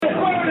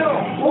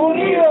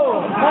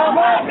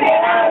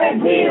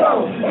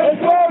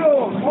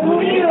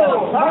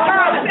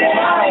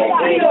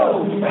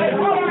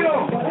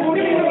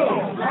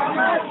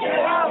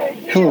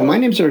Hello, my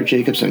name is Eric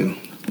Jacobson.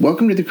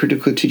 Welcome to the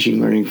Critical Teaching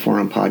and Learning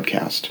Forum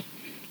podcast.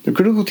 The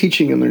Critical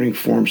Teaching and Learning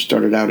Forum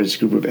started out as a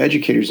group of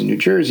educators in New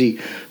Jersey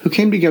who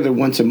came together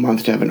once a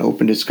month to have an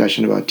open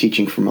discussion about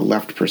teaching from a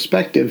left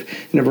perspective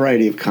in a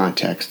variety of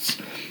contexts,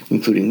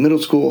 including middle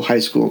school,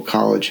 high school,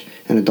 college,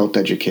 and adult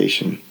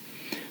education.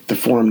 The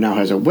forum now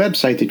has a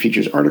website that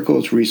features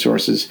articles,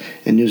 resources,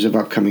 and news of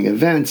upcoming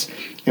events,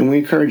 and we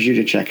encourage you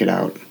to check it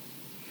out.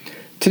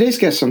 Today's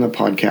guests on the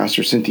podcast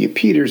are Cynthia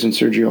Peters and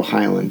Sergio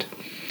Hyland.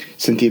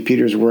 Cynthia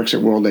Peters works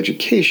at World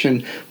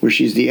Education, where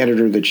she's the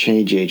editor of The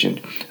Change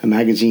Agent, a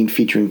magazine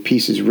featuring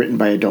pieces written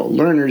by adult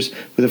learners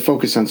with a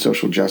focus on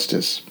social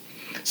justice.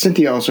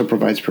 Cynthia also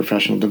provides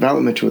professional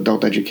development to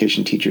adult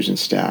education teachers and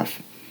staff.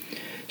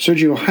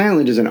 Sergio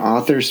Hyland is an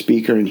author,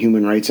 speaker, and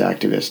human rights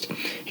activist.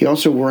 He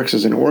also works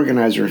as an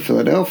organizer in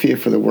Philadelphia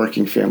for the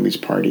Working Families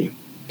Party.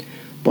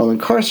 While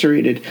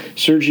incarcerated,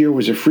 Sergio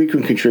was a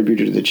frequent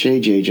contributor to The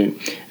Change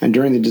Agent, and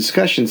during the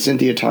discussion,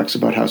 Cynthia talks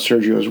about how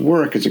Sergio's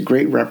work is a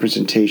great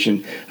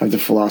representation of the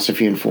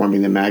philosophy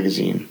informing the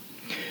magazine.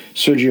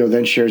 Sergio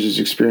then shares his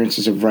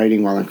experiences of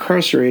writing while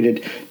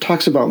incarcerated,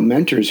 talks about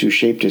mentors who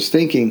shaped his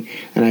thinking,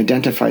 and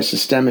identifies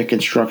systemic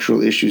and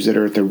structural issues that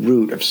are at the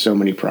root of so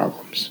many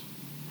problems.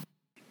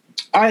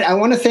 All right, I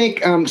want to thank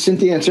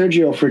Cynthia and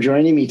Sergio for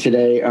joining me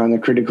today on the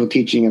Critical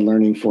Teaching and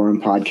Learning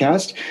Forum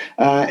podcast.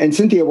 And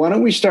Cynthia, why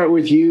don't we start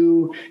with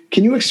you?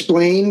 Can you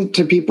explain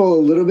to people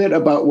a little bit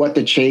about what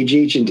the Change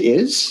Agent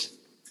is?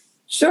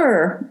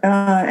 Sure.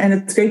 And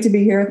it's great to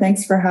be here.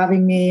 Thanks for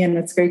having me. And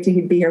it's great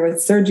to be here with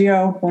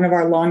Sergio, one of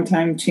our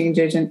longtime Change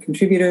Agent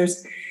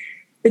contributors.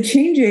 The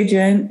Change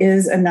Agent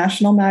is a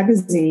national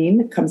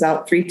magazine. It comes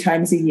out 3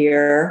 times a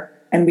year.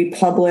 And we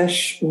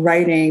publish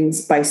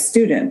writings by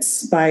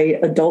students, by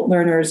adult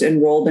learners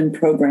enrolled in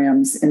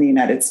programs in the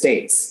United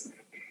States.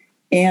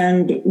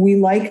 And we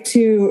like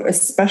to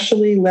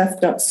especially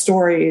lift up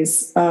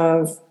stories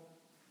of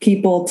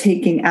people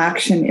taking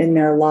action in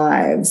their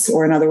lives,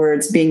 or in other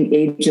words, being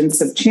agents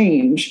of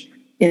change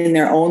in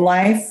their own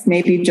life,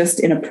 maybe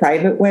just in a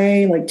private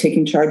way, like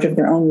taking charge of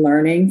their own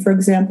learning, for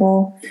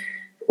example,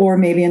 or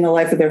maybe in the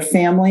life of their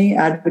family,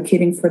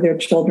 advocating for their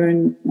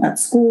children at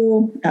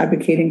school,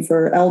 advocating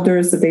for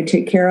elders that they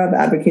take care of,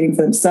 advocating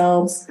for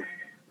themselves,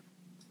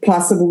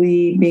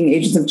 possibly being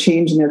agents of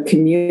change in their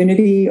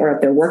community or at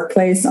their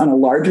workplace on a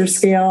larger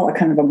scale, a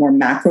kind of a more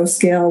macro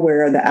scale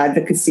where the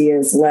advocacy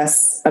is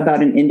less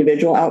about an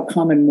individual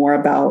outcome and more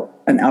about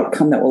an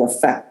outcome that will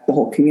affect the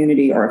whole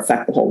community or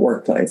affect the whole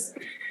workplace.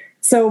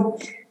 So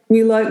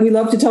we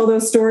love to tell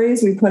those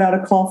stories. We put out a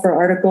call for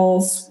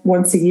articles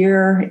once a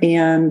year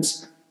and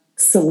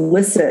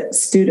solicit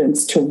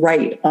students to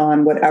write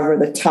on whatever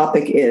the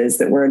topic is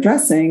that we're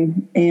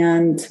addressing.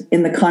 And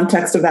in the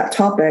context of that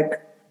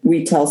topic,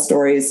 we tell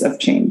stories of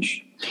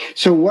change.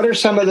 So what are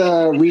some of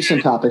the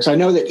recent topics? I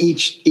know that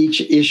each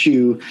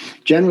issue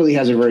generally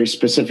has a very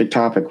specific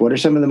topic. What are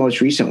some of the most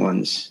recent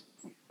ones?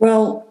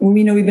 Well,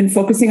 we've been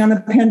focusing on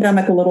the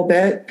pandemic a little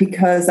bit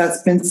because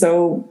that's been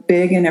so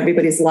big in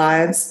everybody's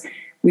lives.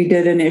 We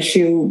did an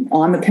issue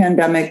on the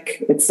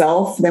pandemic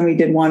itself. Then we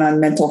did one on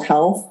mental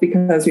health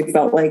because we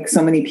felt like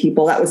so many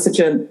people, that was such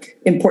an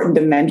important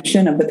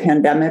dimension of the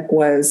pandemic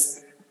was,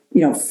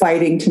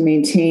 fighting to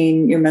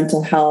maintain your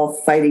mental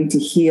health, fighting to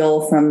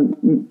heal from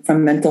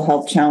mental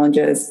health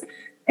challenges,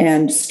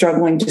 and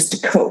struggling just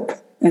to cope.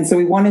 And so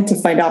we wanted to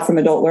find out from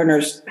adult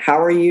learners,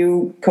 how are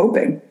you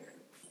coping?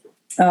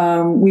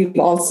 We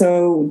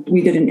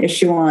did an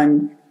issue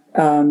on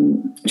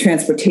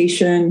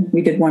transportation.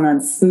 We did one on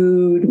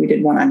food. We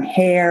did one on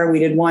hair. We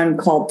did one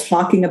called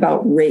Talking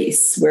About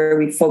Race, where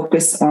we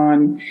focus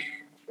on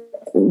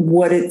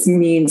what it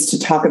means to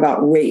talk about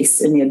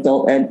race in the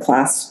adult ed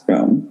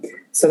classroom.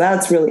 So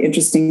that's really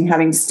interesting,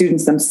 having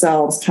students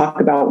themselves talk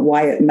about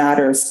why it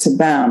matters to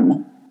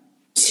them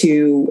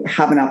to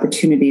have an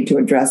opportunity to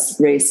address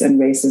race and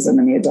racism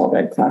in the adult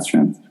ed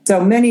classroom.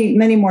 So many,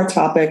 many more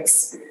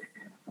topics.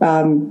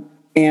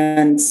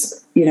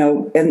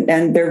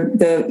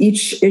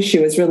 Each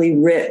issue is really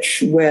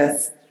rich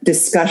with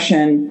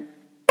discussion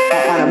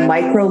on a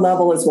micro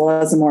level as well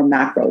as a more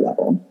macro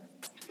level.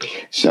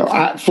 So,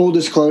 full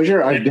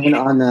disclosure, I've been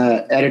on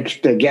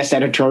the guest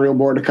editorial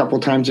board a couple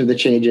times of the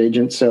Change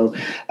Agent. So,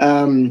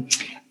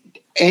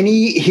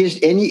 any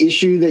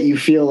issue that you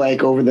feel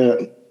like over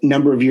the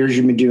number of years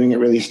you've been doing it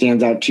really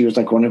stands out to you as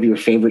like one of your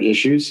favorite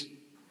issues?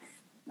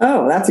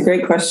 Oh, that's a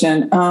great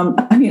question.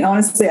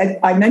 Honestly,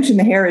 I mentioned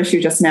the hair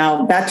issue just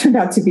now. That turned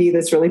out to be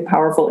this really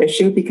powerful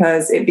issue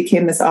because it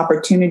became this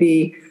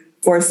opportunity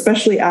for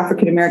especially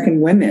African-American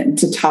women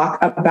to talk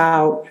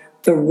about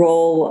the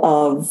role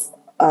of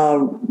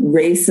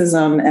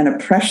racism and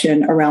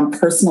oppression around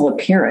personal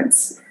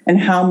appearance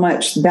and how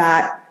much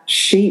that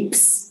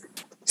shapes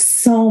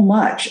so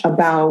much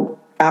about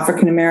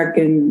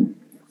African-American,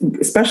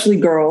 especially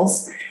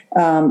girls,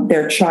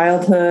 their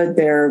childhood,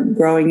 their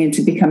growing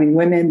into becoming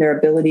women, their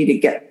ability to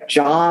get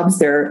jobs,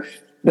 the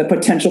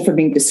potential for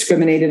being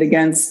discriminated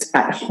against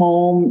at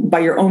home by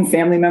your own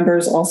family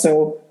members,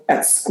 also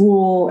at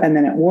school and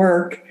then at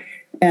work.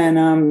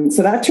 And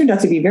so that turned out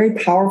to be very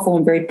powerful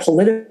and very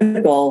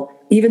political,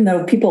 even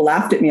though people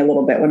laughed at me a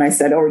little bit when I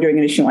said, oh, we're doing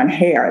an issue on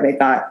hair. They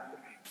thought,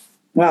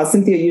 wow,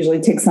 Cynthia usually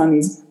takes on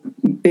these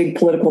big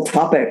political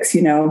topics,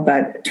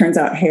 but it turns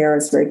out hair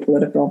is very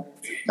political.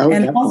 Oh,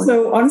 and definitely.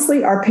 Also,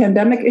 honestly, our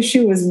pandemic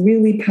issue was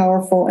really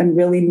powerful and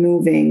really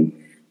moving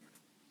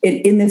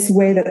in this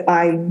way that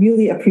I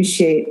really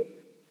appreciate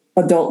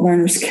adult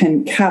learners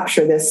can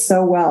capture this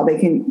so well.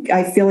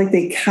 I feel like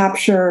they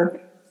capture,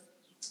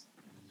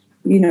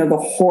 the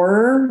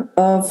horror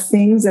of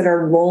things that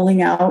are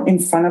rolling out in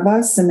front of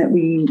us and that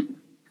we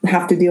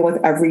have to deal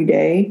with every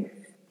day.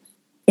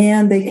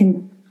 And they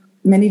can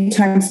many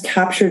times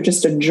capture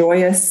just a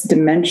joyous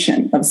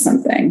dimension of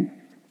something.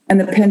 And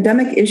the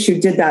pandemic issue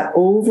did that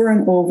over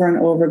and over and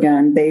over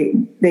again.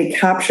 They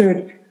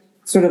captured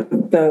sort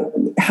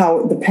of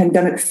how the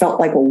pandemic felt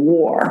like a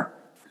war.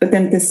 But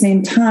then at the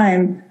same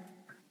time,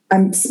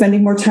 I'm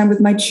spending more time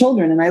with my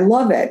children and I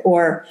love it.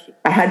 Or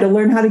I had to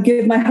learn how to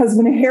give my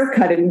husband a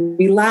haircut and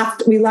we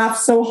laughed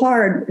so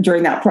hard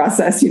during that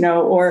process,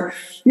 or,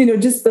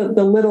 just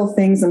the little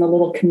things and the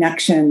little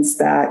connections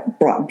that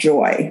brought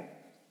joy.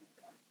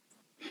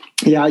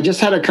 Yeah, I just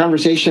had a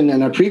conversation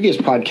in a previous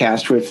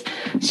podcast with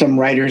some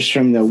writers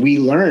from the We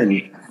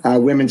Learn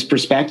Women's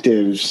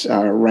Perspectives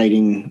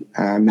writing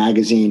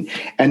magazine,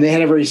 and they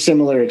had a very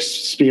similar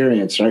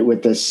experience, right,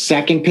 with the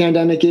second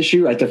pandemic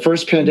issue. Right, the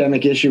first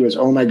pandemic issue was,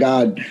 oh my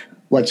God,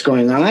 what's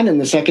going on? And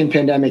the second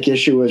pandemic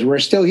issue was, we're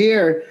still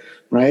here,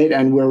 right,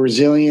 and we're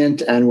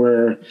resilient, and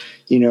we're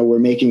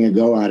making a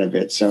go out of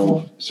it.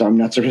 So I'm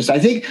not surprised. I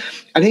think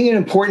an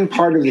important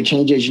part of the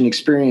change agent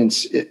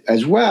experience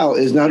as well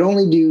is not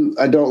only do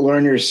adult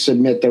learners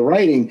submit the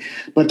writing,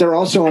 but they're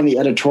also on the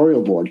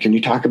editorial board. Can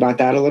you talk about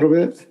that a little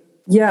bit?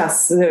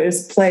 Yes,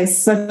 there's plays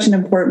such an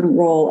important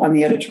role on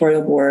the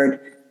editorial board.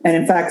 And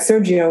in fact,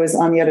 Sergio is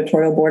on the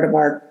editorial board of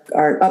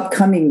our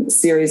upcoming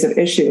series of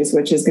issues,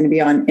 which is going to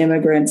be on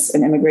immigrants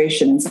and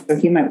immigration. And so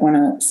he might want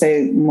to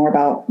say more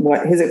about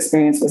what his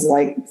experience was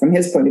like from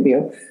his point of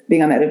view,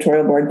 being on the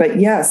editorial board. But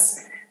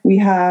yes, we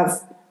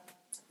have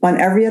on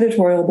every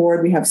editorial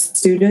board, we have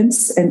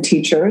students and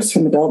teachers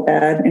from adult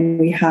ed, and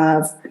we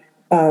have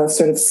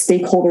sort of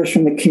stakeholders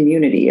from the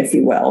community, if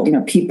you will,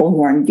 people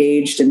who are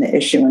engaged in the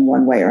issue in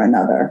one way or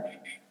another.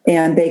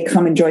 And they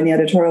come and join the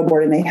editorial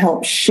board and they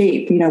help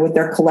shape, with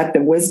their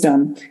collective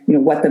wisdom,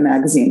 what the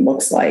magazine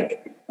looks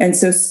like. And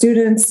so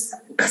students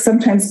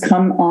sometimes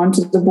come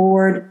onto the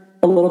board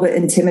a little bit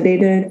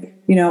intimidated,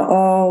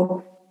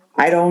 oh,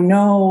 I don't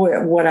know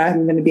what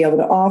I'm going to be able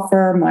to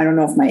offer. I don't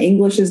know if my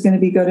English is going to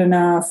be good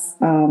enough.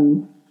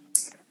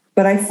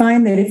 But I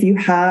find that if you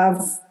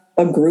have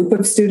a group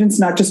of students,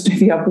 not just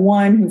if you have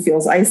one who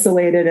feels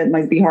isolated, it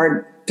might be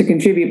hard to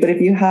contribute. But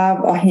if you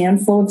have a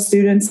handful of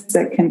students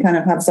that can kind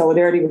of have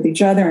solidarity with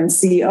each other and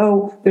see,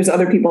 oh, there's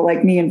other people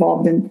like me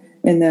involved in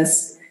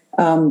this,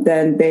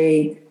 then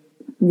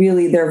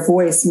their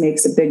voice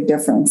makes a big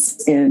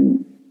difference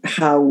in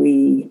how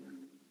we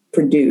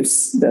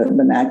produce the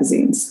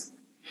magazines.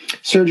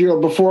 Sergio,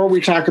 before we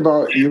talk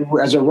about you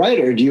as a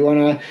writer, do you want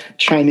to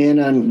chime in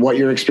on what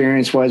your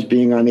experience was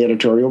being on the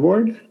editorial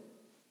board?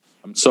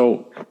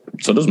 So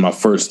this is my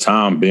first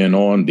time being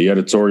on the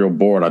editorial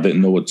board. I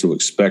didn't know what to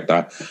expect.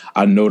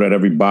 I know that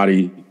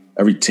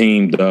every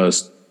team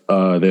does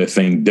their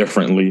thing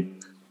differently.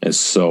 And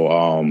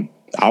so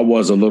I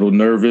was a little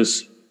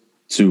nervous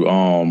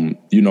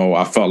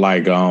I felt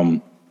like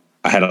I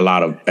had a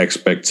lot of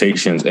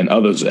expectations and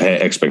others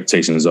had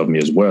expectations of me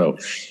as well.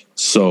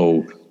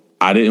 So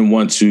I didn't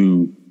want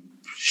to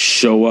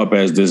show up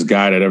as this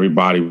guy that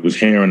everybody was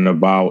hearing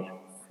about,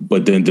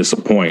 but then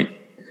disappoint.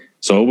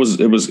 So it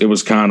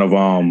was kind of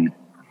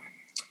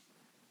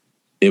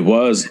it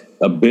was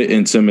a bit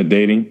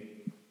intimidating.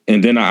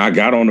 And then I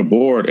got on the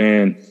board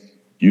and,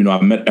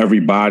 I met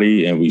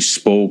everybody and we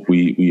spoke,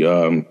 we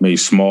made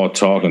small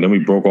talk, and then we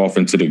broke off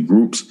into the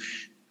groups.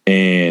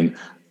 And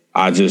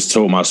I just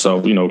told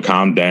myself,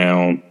 calm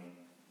down,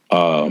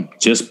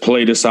 just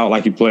play this out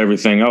like you play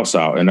everything else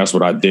out. And that's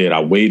what I did. I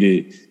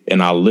waited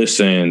and I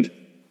listened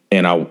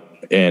and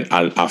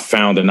I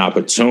found an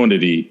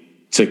opportunity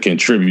to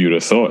contribute a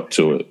thought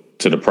to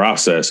the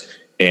process.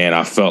 And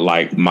I felt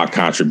like my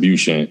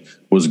contribution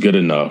was good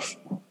enough.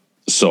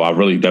 So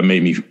that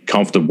made me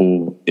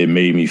comfortable. It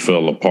made me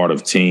feel a part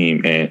of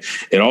team. And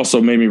it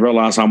also made me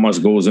realize how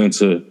much goes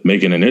into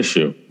making an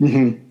issue.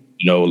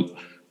 Mm-hmm.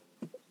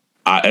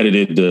 I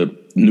edited the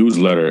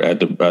newsletter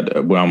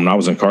when I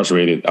was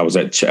incarcerated. I was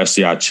at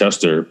SCI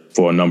Chester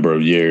for a number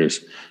of years.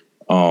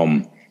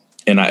 And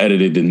I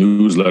edited the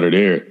newsletter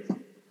there.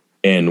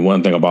 And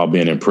one thing about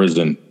being in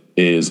prison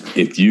is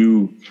if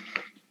you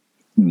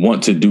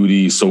want to do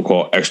these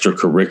so-called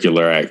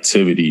extracurricular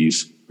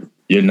activities,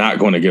 you're not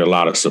going to get a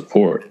lot of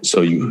support.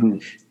 So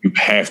you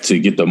have to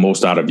get the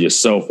most out of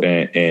yourself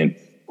and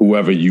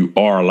whoever you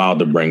are allowed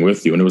to bring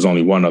with you. And there was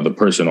only one other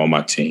person on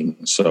my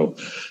team. So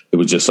it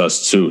was just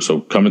us two.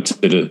 So coming to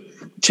the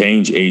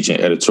change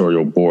agent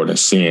editorial board and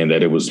seeing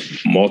that it was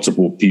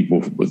multiple people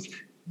with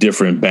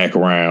different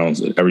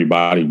backgrounds and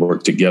everybody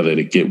worked together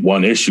to get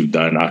one issue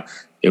done,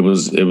 I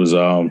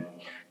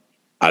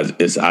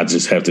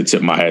just have to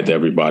tip my hat to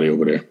everybody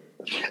over there.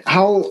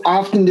 How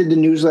often did the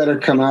newsletter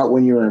come out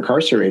when you were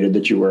incarcerated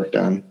that you worked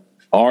on?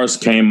 Ours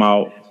came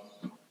out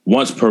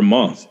once per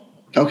month.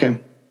 Okay.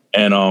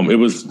 And it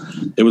was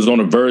on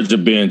the verge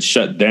of being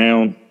shut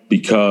down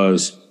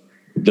because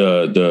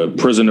the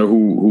prisoner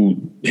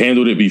who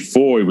handled it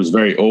before, he was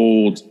very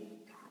old.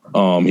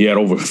 He had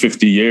over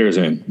 50 years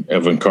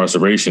of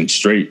incarceration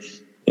straight.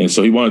 And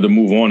so he wanted to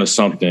move on to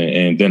something.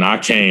 And then I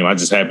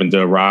just happened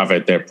to arrive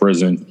at that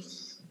prison,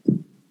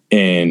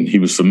 and he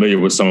was familiar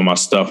with some of my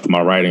stuff,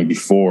 my writing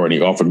before, and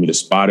he offered me the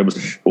spot. It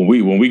was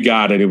when we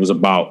got it was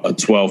about a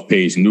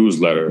 12-page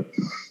newsletter.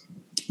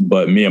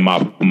 But me and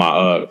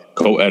my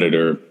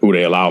co-editor, who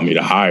they allowed me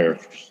to hire,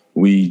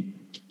 we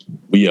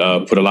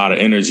put a lot of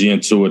energy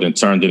into it and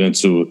turned it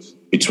into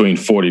between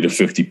 40 to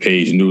 50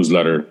 page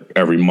newsletter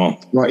every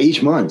month. Well,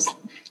 each month.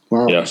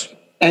 Wow. Yes.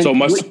 And so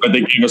much that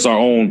they gave us our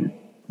own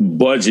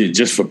budget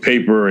just for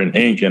paper and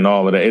ink and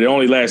all of that. It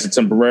only lasted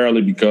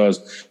temporarily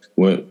because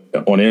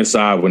on the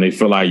inside, when they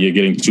feel like you're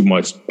getting too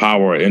much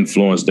power or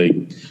influence,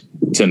 they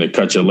tend to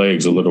cut your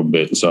legs a little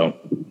bit. So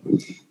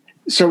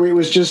it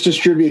was just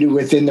distributed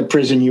within the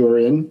prison you were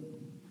in?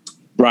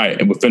 Right.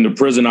 And within the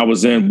prison I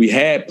was in, we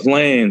had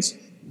plans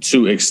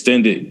to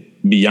extend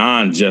it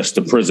beyond just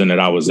the prison that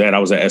I was at. I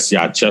was at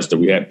SCI Chester.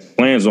 We had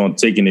plans on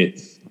taking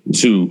it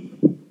to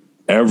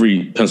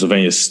every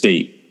Pennsylvania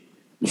state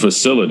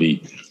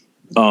facility.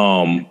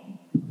 But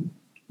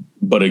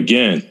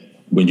again,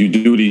 when you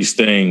do these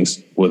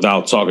things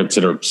without talking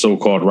to the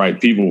so-called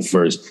right people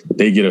first,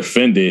 they get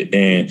offended.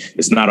 And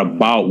it's not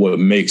about what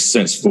makes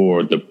sense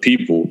for the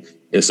people.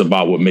 It's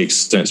about what makes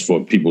sense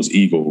for people's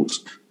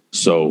egos.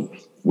 So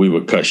we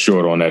were cut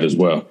short on that as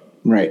well.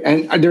 Right.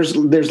 And there's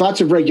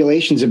lots of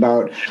regulations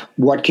about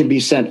what can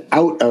be sent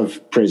out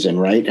of prison,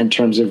 right? In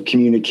terms of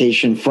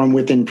communication from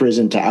within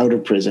prison to out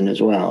of prison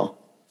as well.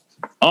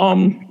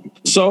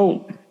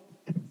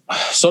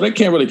 So they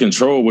can't really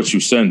control what you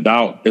send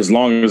out as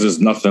long as it's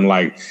nothing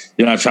like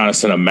you're not trying to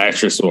send a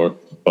mattress or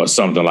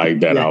something like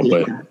that out.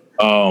 Yeah.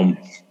 But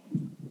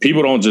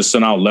people don't just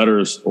send out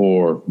letters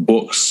or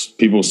books.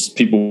 People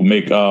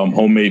make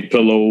homemade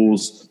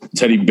pillows,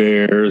 teddy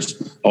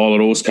bears, all of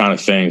those kind of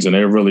things. And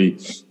they're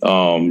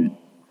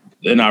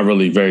not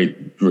really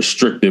very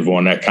restrictive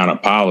on that kind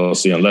of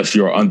policy unless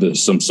you're under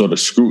some sort of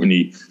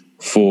scrutiny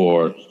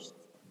for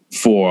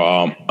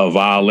a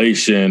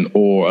violation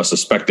or a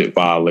suspected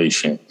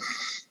violation.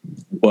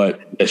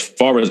 But as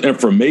far as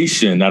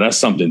information, now that's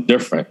something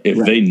different. If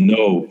they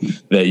know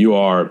that you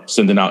are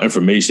sending out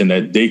information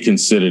that they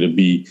consider to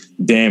be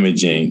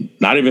damaging,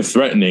 not even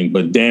threatening,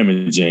 but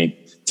damaging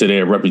to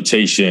their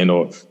reputation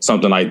or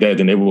something like that,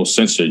 then they will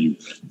censor you.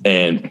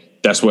 And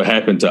that's what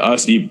happened to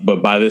us.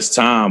 But by this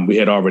time, we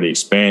had already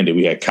expanded.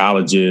 We had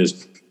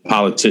colleges,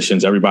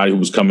 politicians, everybody who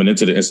was coming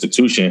into the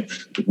institution.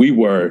 We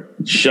were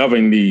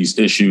shoving these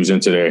issues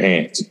into their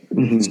hands.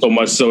 Mm-hmm. So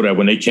much so that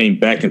when they came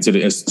back into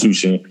the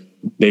institution,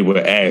 they would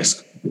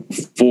ask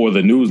for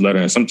the newsletter,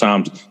 and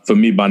sometimes for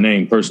me by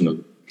name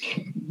personally.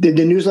 Did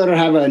the newsletter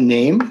have a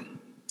name?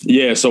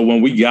 Yeah, so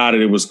when we got it,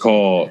 it was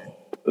called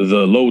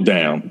The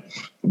Lowdown.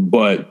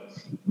 But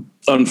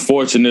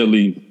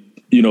unfortunately,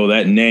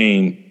 that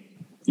name,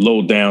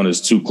 Lowdown, is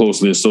too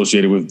closely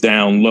associated with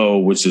down low,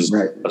 which is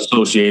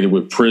associated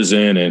with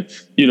prison and,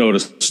 the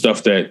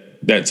stuff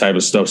that type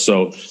of stuff.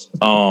 So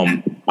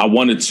I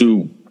wanted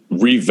to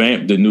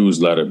revamp the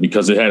newsletter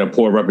because it had a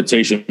poor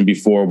reputation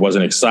before. It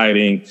wasn't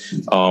exciting.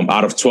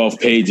 Out of 12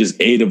 pages,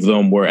 8 of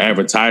them were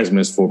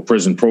advertisements for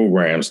prison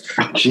programs.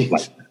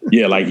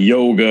 Like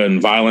yoga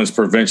and violence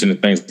prevention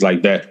and things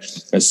like that.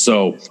 And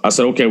so I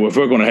said, okay, well, if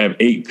we're going to have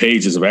 8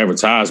 pages of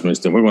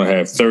advertisements, then we're going to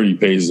have 30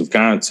 pages of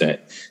content.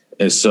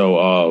 And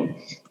so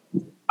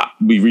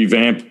we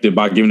revamped it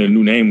by giving it a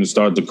new name and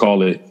started to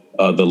call it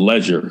The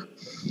Ledger.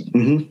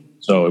 Mm-hmm.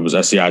 So it was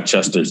SCI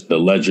Chester's The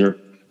Ledger.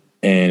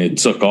 And it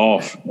took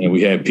off, and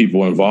we had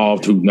people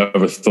involved who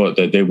never thought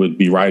that they would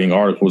be writing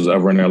articles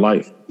ever in their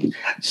life.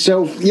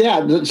 So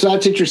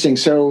that's interesting.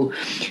 So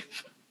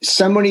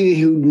somebody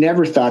who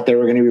never thought they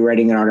were going to be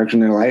writing an article in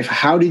their life,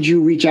 how did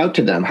you reach out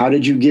to them? How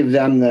did you give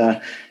them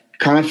the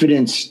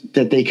confidence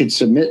that they could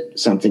submit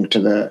something to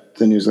the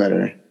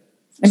newsletter?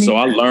 So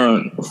I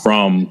learned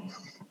from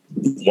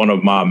one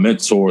of my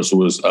mentors who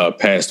was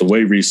passed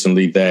away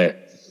recently that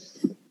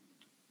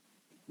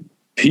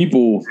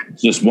people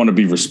just want to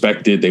be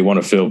respected. They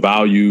want to feel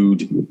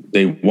valued.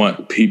 They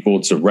want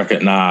people to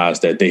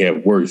recognize that they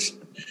have worth.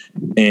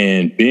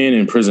 And being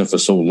in prison for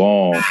so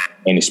long,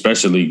 and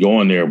especially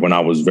going there when I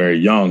was very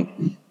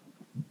young,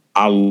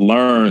 I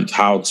learned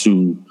how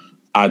to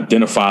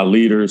identify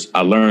leaders.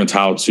 I learned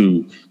how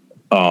to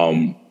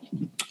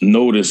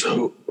notice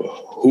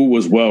who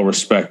was well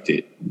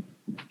respected,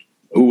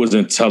 who was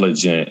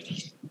intelligent.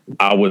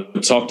 I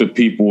would talk to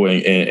people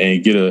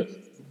and get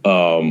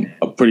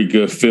a pretty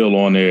good feel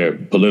on their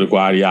political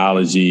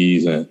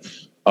ideologies and,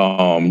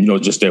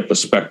 just their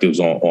perspectives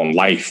on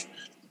life.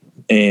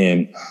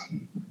 And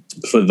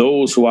for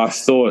those who I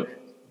thought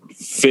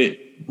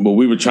fit what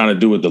we were trying to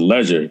do with the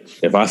Ledger.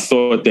 If I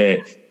thought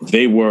that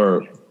they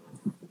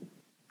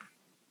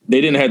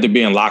didn't have to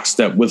be in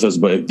lockstep with us,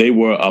 but if they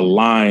were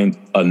aligned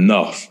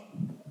enough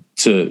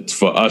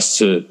for us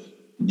to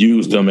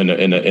use them in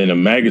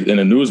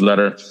a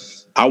newsletter,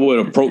 I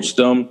would approach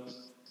them,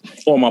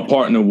 or my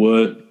partner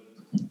would,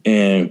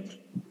 and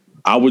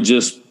I would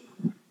just,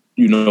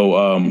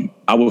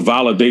 I would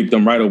validate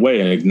them right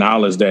away and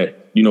acknowledge that,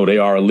 they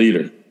are a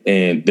leader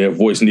and their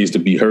voice needs to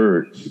be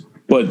heard.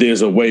 But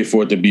there's a way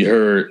for it to be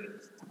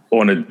heard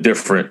through a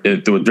different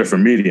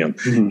medium.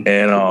 Mm-hmm.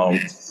 And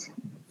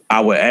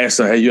I would ask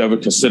them, hey, you ever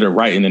consider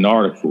writing an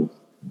article?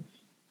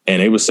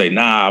 And they would say,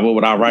 nah, what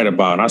would I write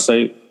about? And I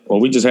say,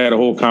 well, we just had a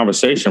whole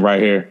conversation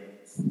right here,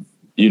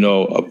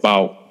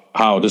 about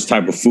how this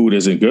type of food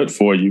isn't good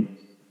for you.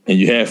 And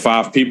you had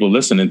 5 people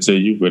listening to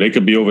you, but they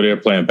could be over there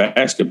playing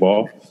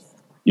basketball.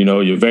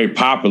 You're very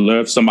popular.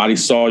 If somebody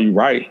saw you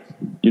write,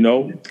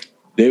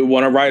 they would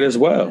want to write as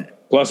well.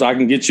 Plus, I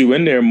can get you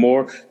in there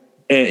more.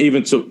 And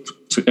even to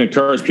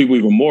encourage people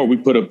even more, we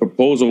put a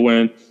proposal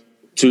in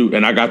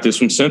and I got this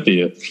from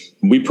Cynthia,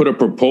 we put a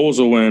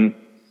proposal in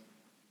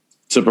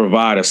to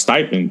provide a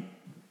stipend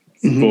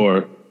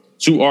for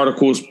 2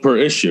 articles per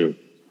issue.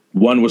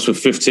 One was for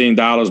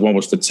 $15, one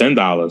was for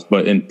 $10.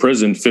 But in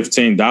prison,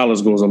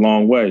 $15 goes a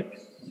long way.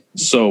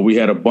 So we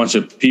had a bunch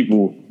of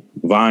people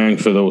vying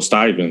for those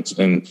stipends.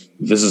 And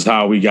this is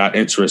how we got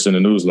interest in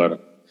the newsletter.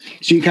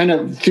 So you kind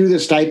of, through the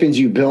stipends,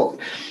 you built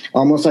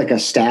almost like a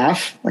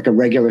staff, like a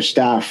regular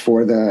staff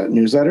for the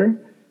newsletter?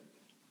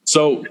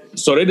 So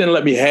they didn't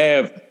let me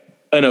have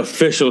an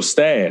official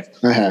staff.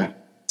 Uh-huh.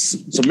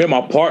 So me and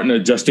my partner,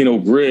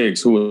 Justino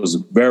Griggs, who was a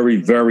very,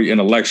 very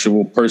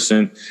intellectual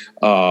person,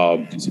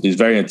 he's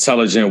very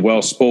intelligent,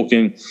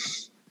 well-spoken,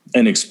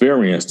 and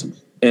experienced.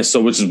 And so,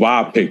 which is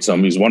why I picked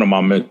him. He's one of my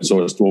mentors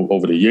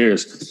over the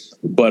years.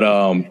 But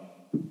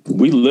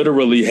we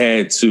literally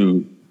had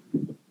to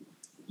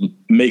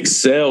make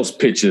sales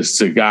pitches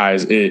to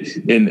guys on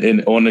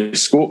the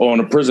school, on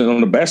the prison,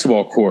 on the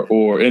basketball court,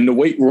 or in the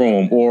weight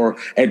room, or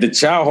at the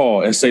chow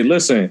hall, and say,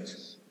 listen,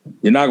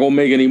 you're not going to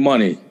make any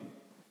money.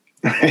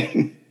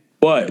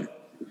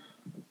 But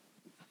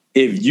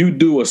if you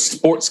do a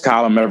sports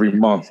column every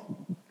month,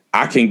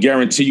 I can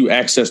guarantee you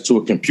access to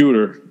a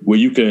computer where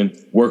you can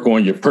work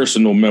on your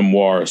personal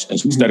memoirs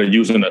instead of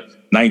using a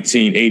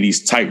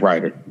 1980s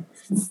typewriter.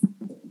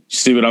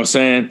 See what I'm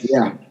saying?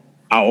 Yeah.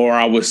 Or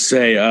I would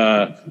say,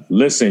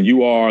 listen,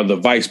 you are the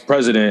vice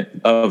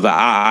president of the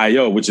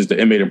IIO, which is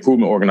the Inmate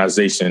Improvement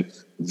Organization,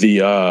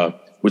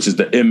 which is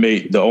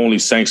the only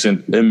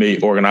sanctioned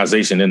inmate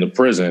organization in the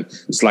prison.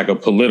 It's like a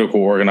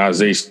political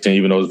organization,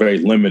 even though it's very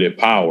limited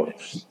power.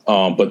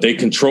 But they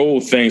control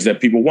things that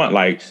people want,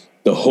 like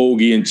the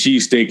hoagie and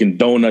cheesesteak and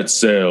donut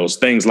sales,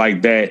 things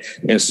like that.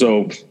 And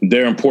so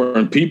they're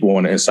important people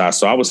on the inside.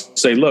 So I would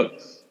say, look,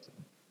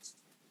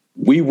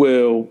 we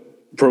will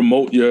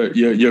promote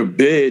your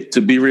bid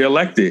to be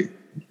reelected.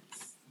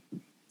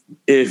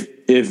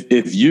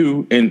 If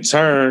you, in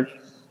turn,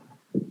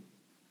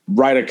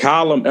 write a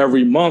column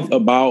every month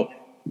about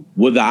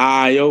what the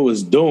IIO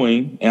is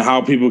doing and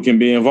how people can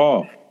be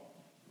involved.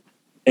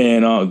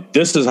 And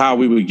this is how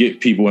we would get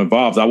people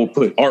involved. I would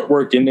put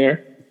artwork in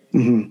there.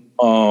 Mm-hmm.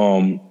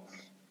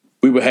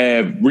 We would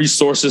have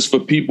resources for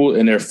people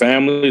and their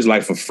families,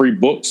 like for free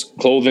books,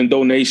 clothing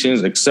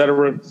donations,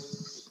 etc.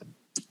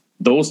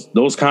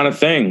 Those kind of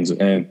things.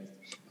 And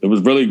it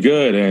was really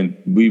good. And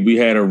we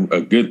had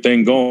a good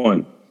thing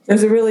going.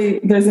 There's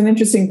an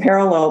interesting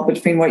parallel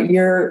between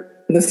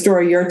the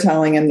story you're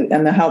telling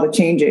and how the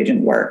change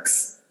agent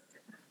works.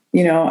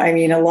 A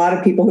lot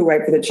of people who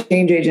write for the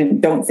change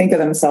agent don't think of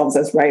themselves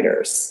as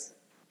writers.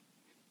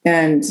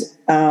 And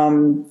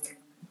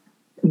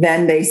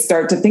then they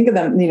start to think of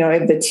them,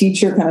 if the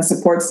teacher kind of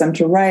supports them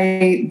to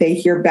write, they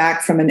hear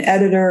back from an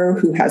editor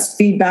who has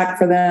feedback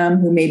for them,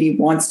 who maybe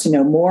wants to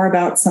know more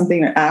about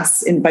something or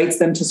invites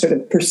them to sort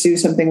of pursue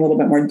something a little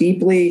bit more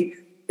deeply.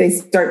 They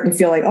start to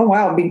feel like, oh,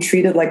 wow, I'm being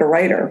treated like a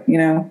writer,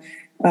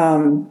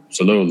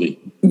 Absolutely.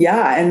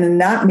 Yeah. And then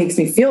that makes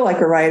me feel like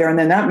a writer. And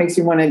then that makes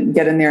you want to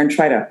get in there and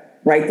try to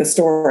write the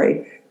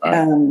story. Right.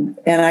 And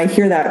I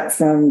hear that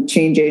from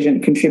change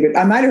agent contribute.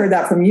 I might have heard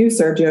that from you,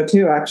 Sergio,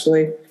 too,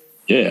 actually.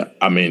 Yeah.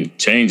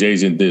 Change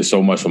agent did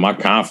so much for my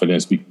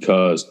confidence,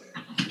 because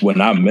when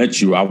I met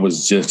you, I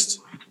was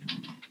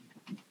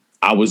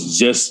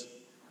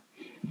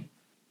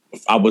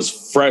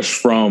fresh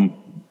from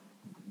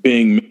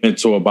being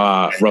mentored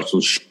by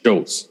Russell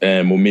Schultz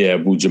and Mumia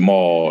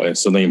Abu-Jamal and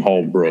Salim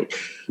Holbrook.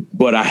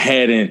 But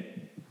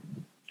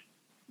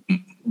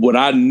what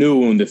I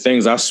knew and the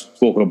things I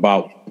spoke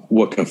about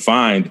were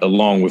confined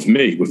along with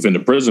me within the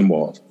prison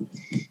walls.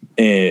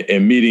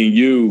 And meeting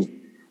you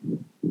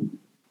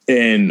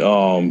and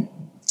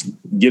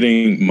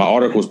getting my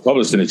articles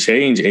published in a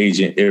change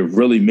agent, it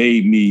really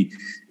gave me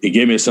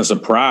a sense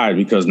of pride,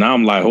 because now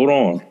I'm like, hold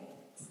on,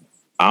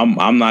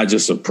 I'm not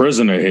just a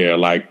prisoner here.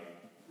 Like,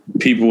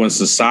 people in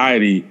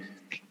society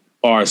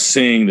are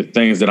seeing the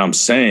things that I'm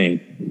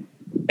saying.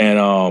 And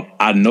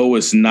I know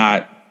it's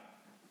not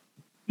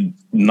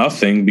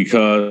nothing,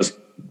 because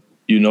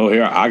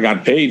here I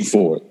got paid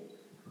for it,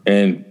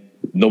 and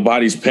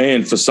nobody's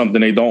paying for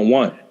something they don't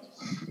want.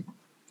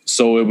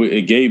 So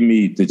it gave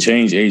me, the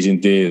change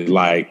agent did,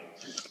 like,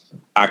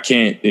 I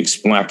can't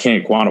explain, I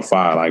can't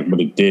quantify like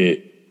what it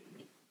did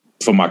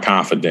for my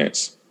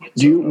confidence.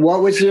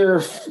 What was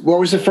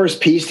the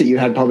first piece that you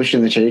had published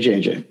in the Change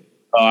Agent?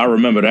 I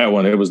remember that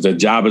one. It was "The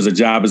Job is a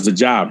Job is a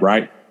Job,"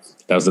 right?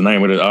 That was the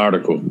name of the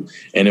article.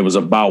 And it was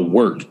about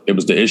work. It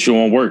was the issue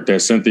on work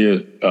that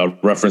Cynthia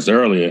referenced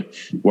earlier,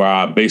 where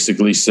I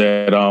basically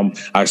said, I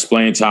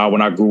explained how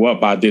when I grew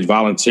up, I did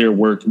volunteer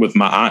work with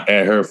my aunt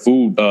at her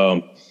food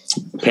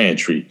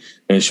pantry.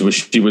 And what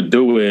she would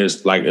do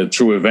is, like a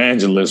true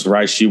evangelist,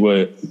 right? She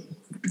would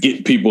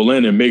get people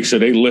in and make sure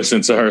they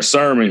listen to her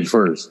sermon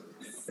first.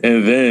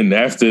 And then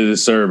after the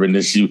sermon,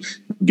 then she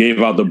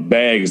gave out the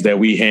bags that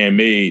we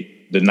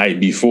handmade the night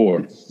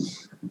before.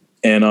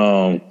 And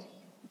I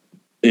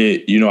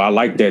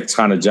like that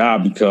kind of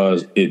job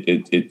because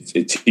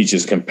it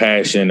teaches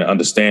compassion,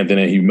 understanding,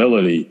 and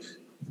humility.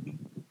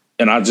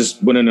 And I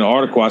just went in an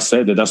article, I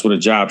said that's what a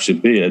job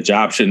should be. A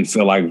job shouldn't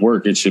feel like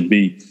work. It should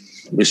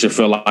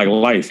feel like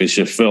life. It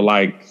should feel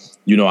like,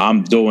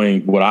 I'm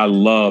doing what I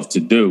love to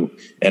do,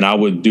 and I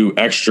would do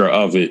extra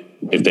of it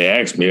if they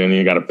asked me, and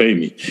you got to pay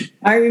me.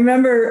 I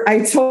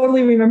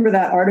totally remember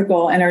that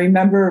article, and I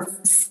remember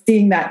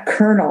seeing that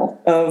kernel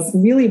of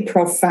really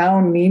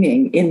profound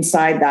meaning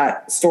inside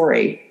that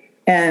story.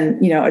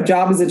 And, a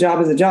job is a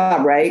job is a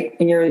job, right?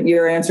 And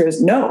your answer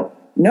is no,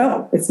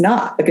 it's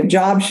not. Like, a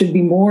job should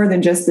be more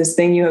than just this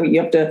thing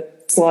you have to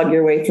slog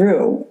your way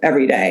through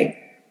every day.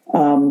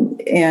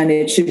 And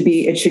it should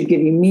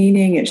give you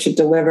meaning. It should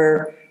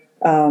deliver,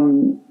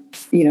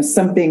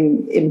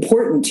 something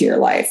important to your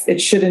life. It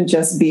shouldn't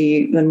just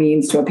be the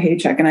means to a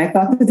paycheck. And I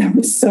thought that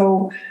was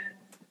so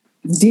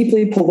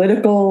deeply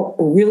political,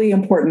 really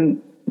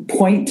important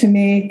point to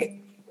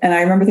make. And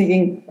I remember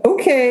thinking,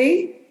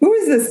 okay, who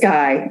is this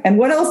guy? And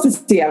what else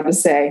does he have to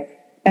say?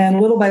 And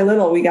little by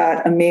little, we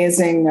got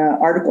amazing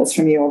articles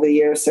from you over the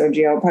years,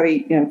 Sergio,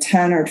 probably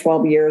 10 or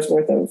 12 years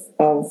worth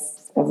of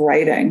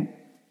writing.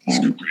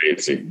 It's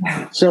crazy.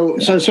 So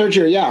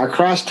Sergio,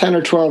 across 10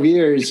 or 12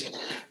 years,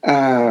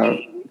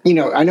 I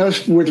know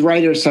with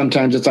writers,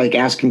 sometimes it's like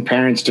asking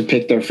parents to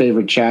pick their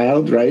favorite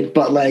child, right?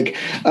 But like,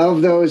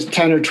 of those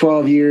 10 or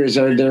 12 years,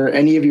 are there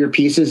any of your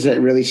pieces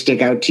that really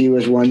stick out to you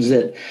as ones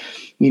that,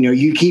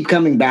 you keep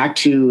coming back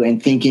to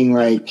and thinking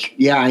like,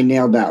 yeah, I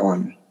nailed that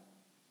one?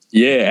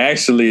 Yeah,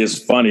 actually, it's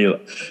funny.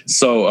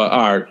 So,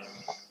 I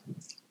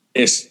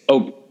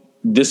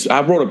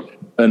wrote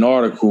an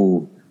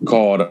article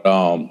called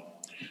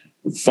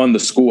 "Fund the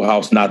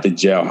Schoolhouse, Not the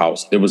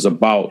Jailhouse." It was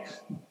about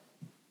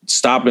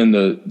stopping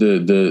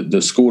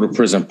the school to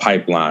prison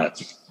pipeline,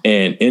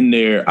 and in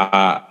there,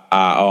 I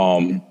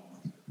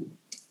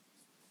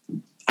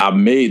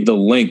made the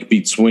link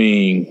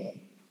between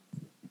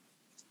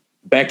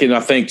back in,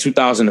 I think,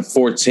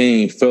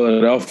 2014,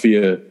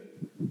 Philadelphia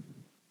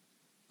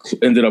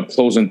ended up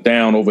closing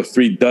down over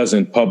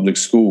 36 public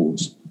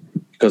schools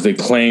because they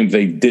claimed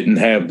they didn't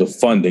have the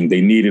funding.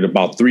 They needed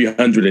about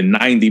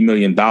 $390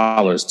 million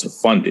to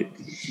fund it.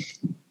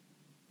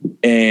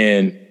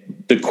 And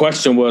the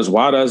question was,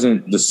 why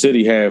doesn't the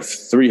city have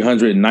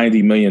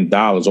 $390 million?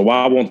 Or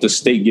why won't the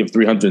state give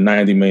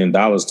 $390 million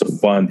to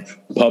fund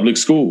public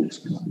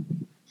schools?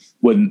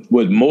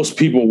 What most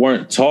people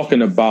weren't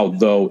talking about,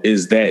 though,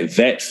 is that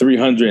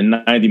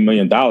 $390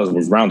 million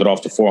was rounded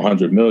off to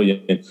 $400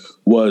 million,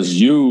 was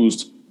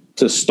used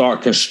to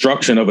start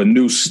construction of a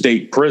new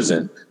state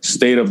prison,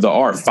 state of the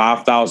art,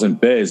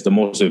 5,000 beds, the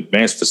most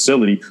advanced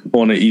facility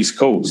on the East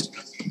Coast.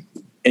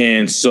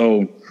 And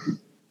so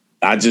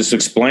I just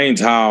explained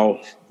how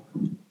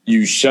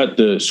you shut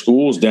the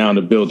schools down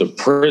to build a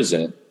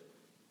prison.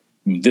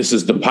 This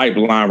is the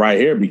pipeline right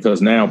here,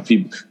 because now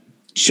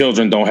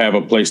children don't have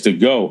a place to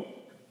go.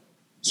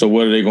 So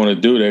what are they going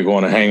to do? They're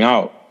going to hang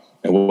out.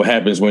 And what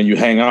happens when you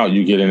hang out?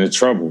 You get into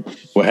trouble.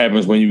 What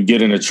happens when you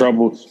get into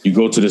trouble? You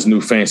go to this new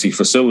fancy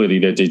facility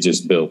that they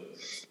just built.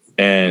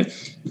 And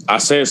I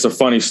say it's a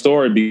funny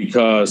story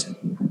because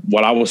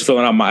while I was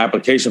filling out my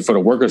application for the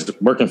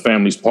Working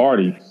Families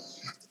Party,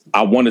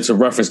 I wanted to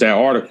reference that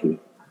article.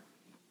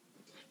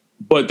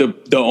 But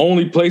the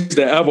only place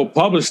that ever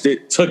published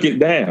it took it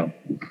down.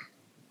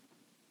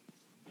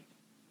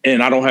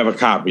 And I don't have a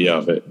copy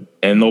of it.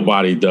 And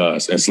nobody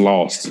does. It's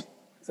lost.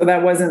 So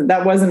that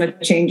wasn't a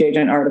change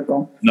agent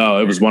article.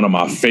 No, it was one of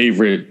my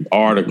favorite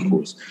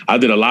articles. I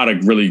did a lot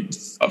of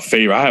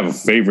I have a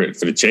favorite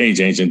for the change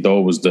agent, though.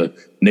 It was the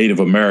Native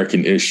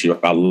American issue.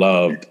 I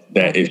loved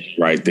that issue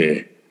right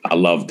there. I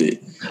loved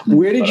it.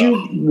 Where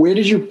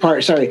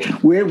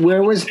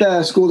was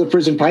the school to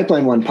prison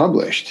pipeline one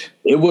published?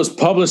 It was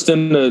published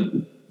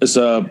in it's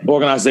a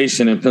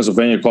organization in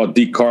Pennsylvania called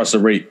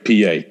Incarcerated,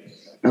 PA.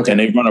 Okay. And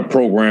they run a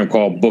program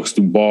called Books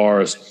Through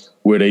Bars,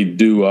 where they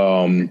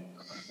do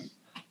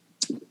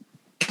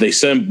they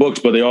send books,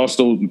 but they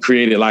also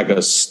created like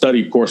a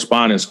study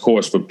correspondence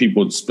course for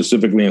people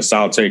specifically in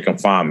solitary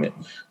confinement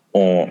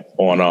and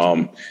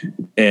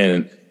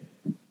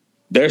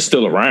they're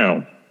still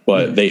around.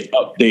 but they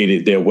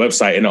updated their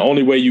website. And the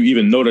only way you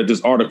even know that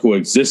this article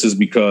exists is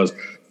because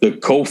the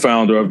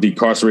co-founder of the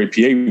Incarcerated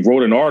PA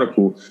wrote an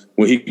article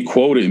where he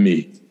quoted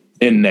me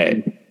in that.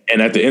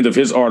 And at the end of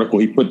his article,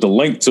 he put the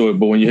link to it,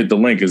 but when you hit the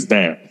link, it's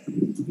down.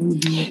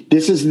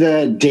 This is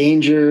the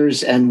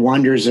dangers and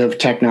wonders of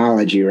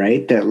technology,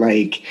 right? That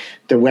like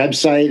the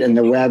website and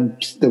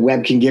the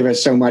web can give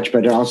us so much,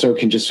 but it also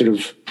can just sort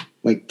of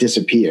like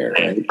disappear,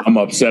 right? I'm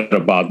upset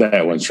about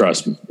that one,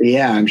 trust me.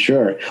 Yeah, I'm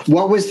sure.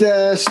 What was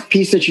the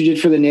piece that you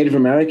did for the Native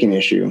American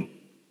issue?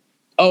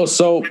 Oh,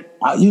 so,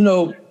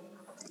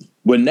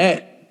 when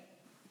I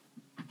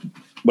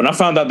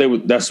found out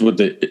that's what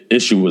the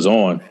issue was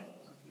on,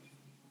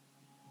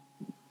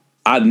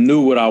 I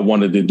knew what I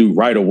wanted to do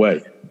right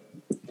away.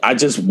 I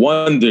just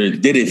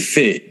wondered, did it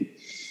fit?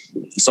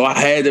 So I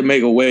had to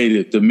make a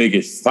way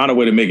to find a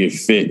way to make it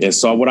fit. And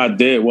so what I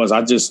did was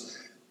I just,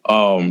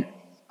 I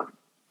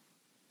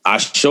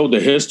showed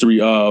the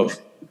history of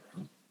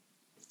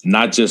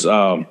not just,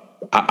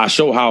 I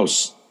show how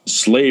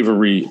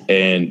slavery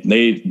and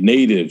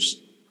natives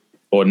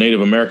or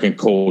Native American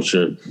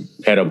culture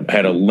had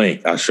a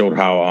link. I showed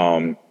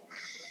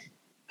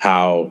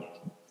how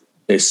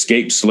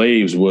escaped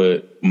slaves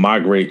would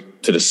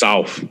migrate to the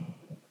South,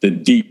 the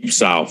deep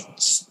South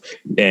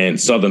and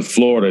Southern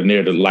Florida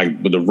near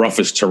with the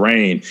roughest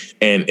terrain.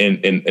 And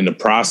in the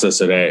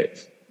process of that,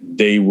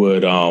 they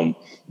would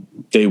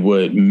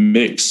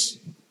mix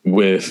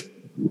with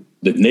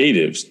the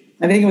natives.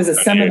 I think it was a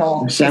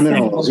Seminole.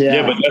 Seminoles, yeah.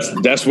 Yeah, but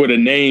that's where the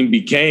name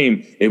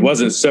became. It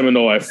wasn't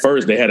Seminole at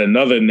first. They had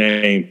another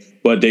name,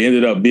 but they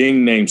ended up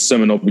being named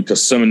Seminole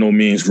because Seminole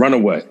means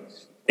runaway.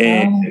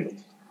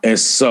 And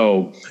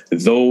so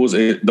those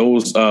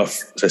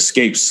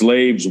escaped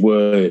slaves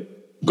would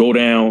go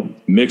down,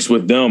 mix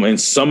with them, and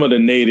some of the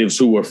natives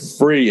who were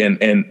free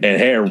and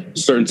had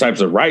certain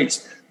types of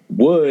rights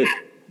would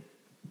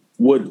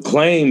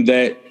claim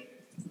that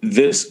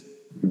this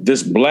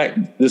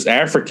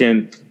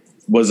African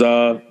was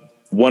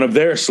one of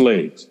their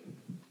slaves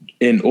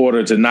in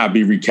order to not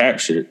be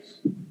recaptured.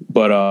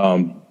 But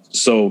I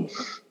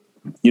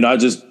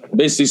just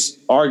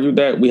basically argued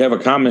that we have a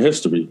common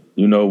history.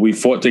 We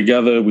fought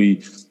together,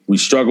 we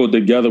struggled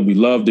together, we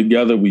loved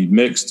together, we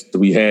mixed,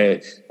 we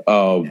had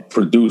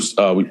produced,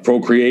 we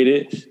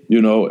procreated,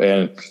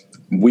 and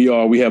we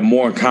have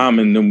more in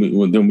common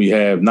than we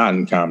have not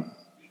in common.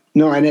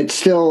 No, and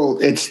it's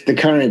the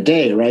current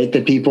day, right?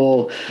 The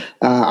people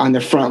on the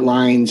front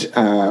lines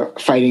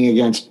fighting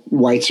against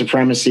white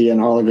supremacy in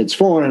all of its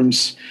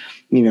forms,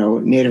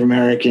 Native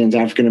Americans,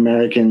 African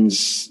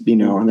Americans,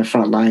 on the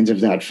front lines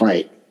of that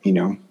fight,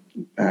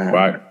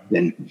 Right.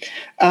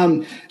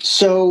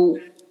 So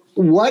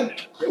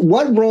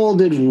what role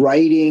did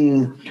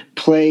writing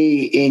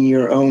play in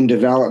your own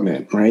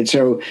development, right?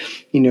 So,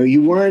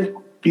 you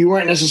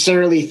weren't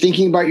necessarily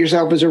thinking about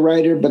yourself as a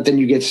writer, but then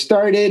you get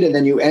started and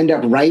then you end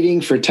up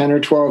writing for 10 or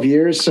 12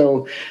 years.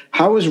 So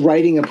how was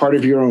writing a part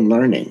of your own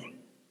learning?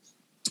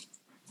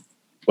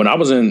 When I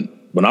was in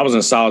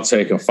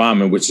solitary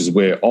confinement, which is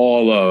where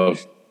all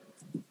of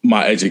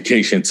my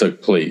education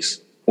took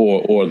place,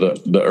 or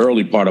the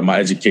early part of my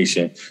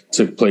education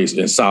took place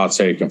in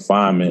solitary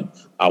confinement.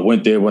 I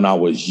went there when I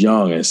was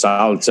young, and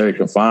solitary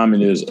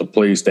confinement is a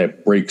place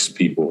that breaks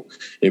people.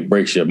 It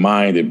breaks your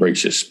mind, it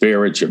breaks your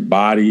spirit, your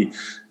body.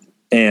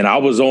 And I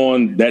was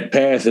on that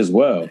path as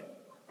well.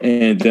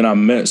 And then I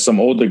met some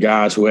older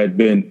guys who had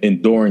been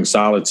enduring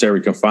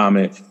solitary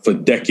confinement for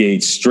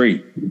decades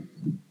straight.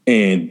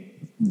 And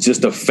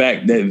just the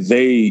fact that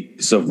they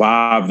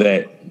survived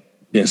that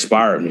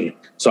inspired me.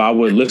 So I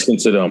would listen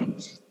to them.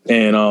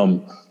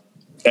 And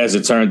as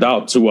it turned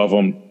out, two of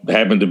them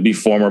happened to be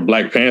former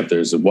Black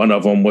Panthers. One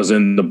of them was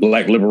in the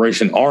Black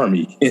Liberation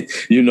Army,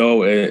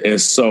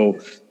 and so,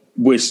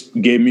 which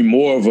gave me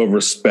more of a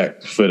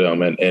respect for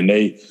them. And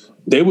they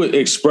would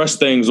express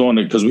things on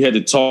it because we had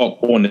to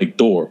talk on the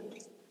door.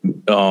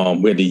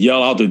 We had to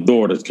yell out the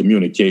door to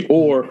communicate,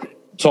 or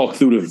talk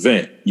through the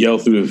vent, yell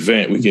through the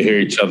vent. We could hear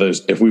each other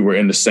if we were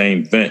in the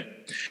same vent.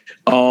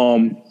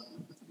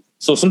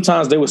 So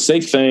sometimes they would say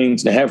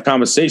things and have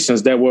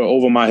conversations that were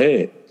over my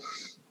head,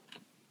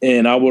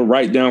 and I would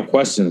write down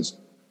questions,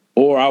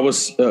 or I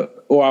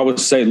would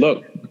say,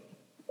 "Look,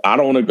 I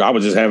don't agree." I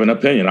would just have an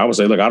opinion. I would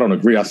say, "Look, I don't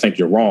agree. I think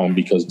you're wrong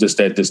because this,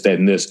 that,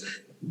 and this,"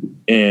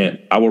 and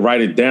I would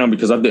write it down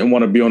because I didn't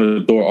want to be on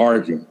the door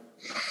arguing.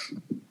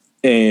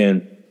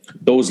 And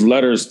those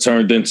letters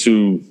turned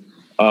into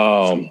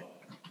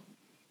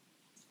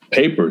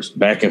papers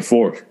back and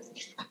forth,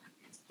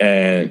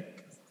 and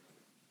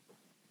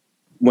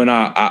when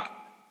I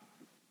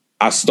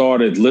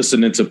started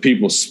listening to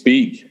people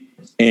speak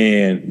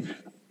and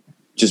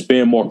just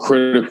being more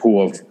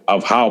critical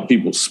of how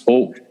people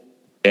spoke,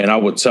 and I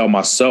would tell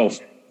myself,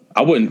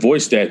 I wouldn't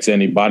voice that to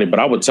anybody, but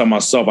I would tell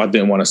myself I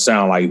didn't want to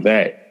sound like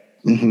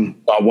that. Mm-hmm.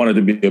 I wanted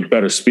to be a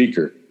better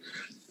speaker.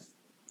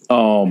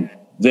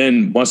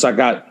 Then once I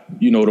got,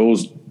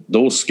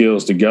 those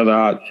skills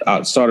together,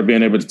 I started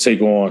being able to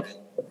take on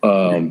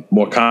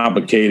more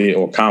complicated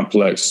or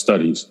complex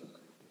studies,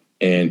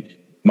 and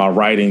my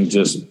writing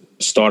just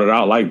started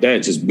out like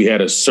that. Just we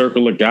had a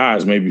circle of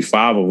guys, maybe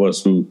 5 of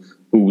us who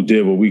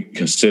did what we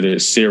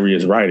considered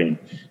serious writing.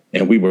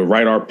 And we would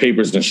write our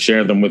papers and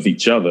share them with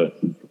each other.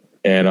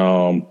 And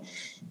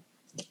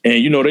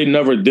you know,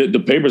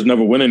 the papers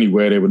never went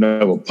anywhere. They were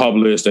never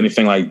published,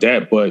 anything like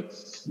that. But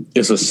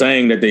it's a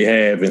saying that they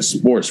have in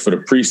sports for the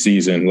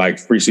preseason, like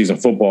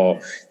preseason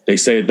football. They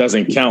say it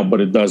doesn't count,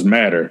 but it does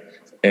matter.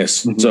 And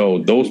so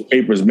those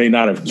papers may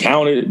not have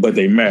counted, but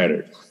they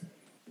mattered.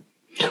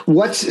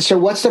 What's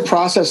the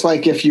process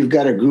like if you've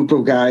got a group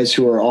of guys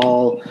who are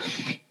all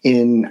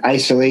in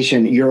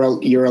isolation?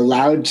 You're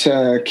allowed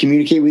to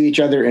communicate with each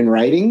other in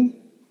writing?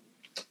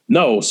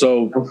 No,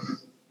 so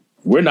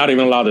we're not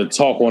even allowed to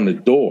talk on the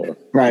door.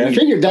 Right, I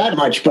figured that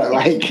much, but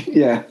like,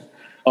 yeah.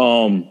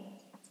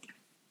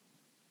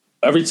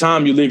 Every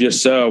time you leave your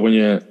cell when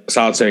you're in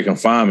solitary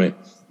confinement,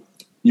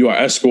 you are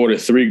escorted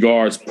 3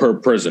 guards per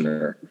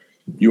prisoner.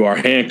 You are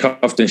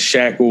handcuffed and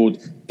shackled.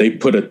 They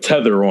put a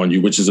tether on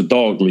you, which is a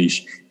dog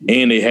leash,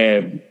 and they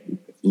have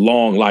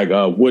long, like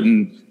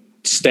wooden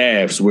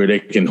staffs where they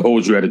can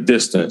hold you at a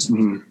distance.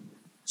 Mm-hmm.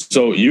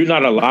 So you're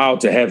not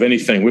allowed to have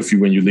anything with you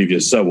when you leave your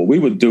cell. What we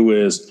would do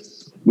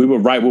is we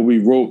would write what we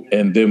wrote,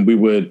 and then we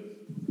would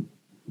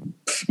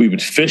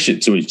fish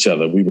it to each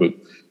other. We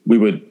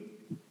would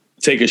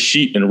take a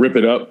sheet and rip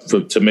it up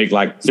to make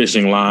like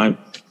fishing line.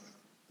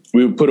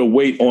 We would put a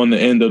weight on the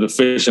end of the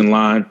fishing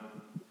line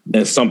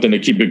and something to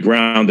keep it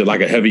grounded, like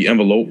a heavy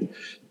envelope.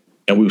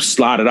 And we would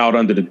slide it out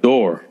under the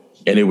door,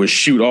 and it would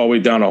shoot all the way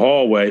down the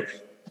hallway.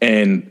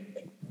 And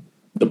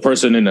the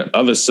person in the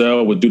other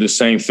cell would do the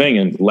same thing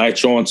and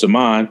latch on to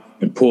mine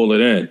and pull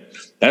it in.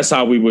 That's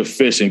how we would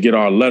fish and get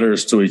our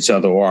letters to each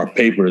other, or our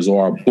papers,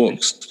 or our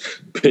books,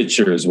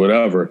 pictures,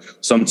 whatever.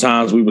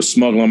 Sometimes we would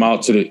smuggle them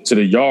out to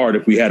the yard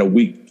if we had a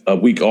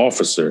weak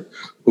officer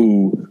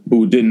who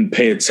didn't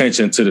pay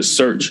attention to the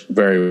search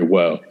very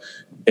well.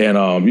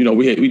 And, you know,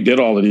 we did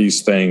all of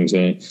these things,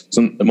 and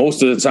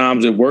most of the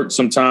times it worked.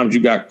 Sometimes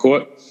you got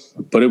caught,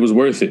 but it was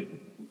worth it.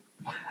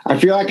 I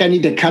feel like I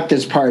need to cut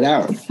this part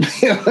out,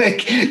 like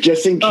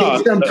just in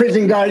case some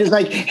prison guard is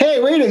like,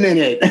 "Hey, wait a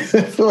minute."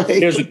 Like,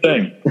 Here's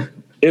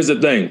the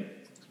thing.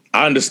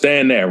 I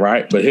understand that,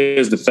 right? But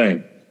here's the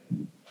thing.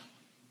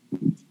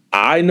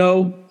 I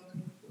know,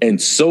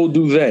 and so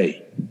do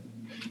they,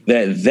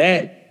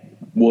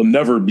 that will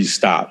never be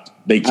stopped.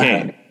 They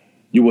can't.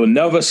 You will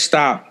never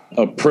stop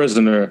a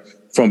prisoner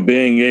from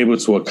being able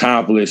to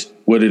accomplish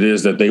what it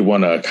is that they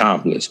want to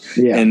accomplish.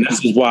 Yeah. And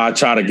this is why I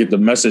try to get the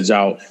message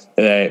out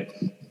that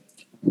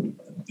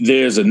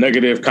there's a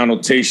negative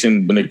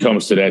connotation when it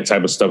comes to that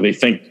type of stuff.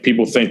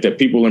 People think that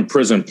people in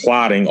prison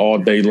plotting all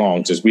day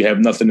long, just we have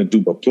nothing to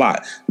do but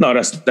plot. No,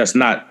 that's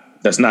not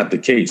the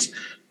case.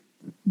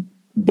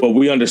 But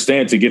we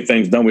understand to get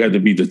things done, we have to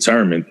be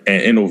determined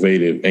and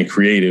innovative and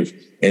creative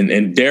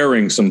and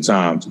daring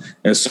sometimes.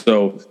 And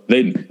so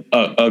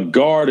a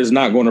guard is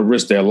not going to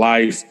risk their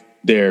life,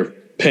 their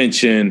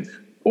pension,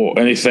 or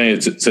anything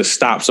to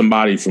stop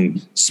somebody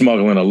from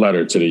smuggling a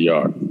letter to the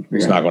yard.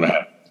 It's not going to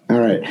happen. All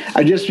right.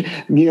 I just,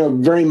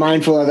 very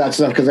mindful of that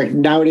stuff because like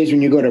nowadays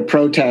when you go to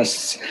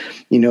protests,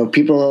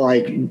 people are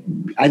like,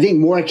 I think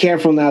more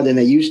careful now than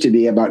they used to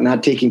be about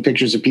not taking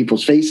pictures of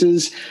people's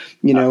faces,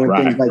 and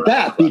things like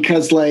that.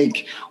 Because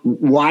like,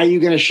 why are you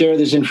going to share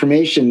this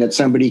information that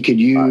somebody could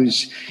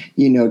use,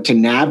 to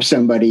nab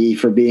somebody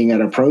for being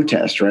at a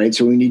protest, right?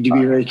 So we need to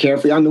be very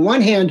careful. On the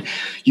one hand,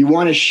 you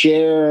want to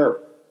share,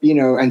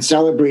 and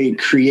celebrate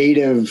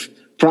creative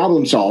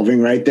problem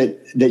solving, right?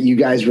 That you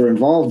guys were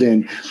involved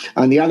in.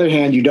 On the other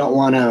hand, you don't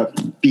want to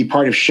be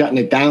part of shutting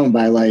it down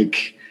by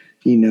like,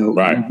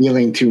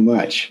 revealing too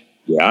much.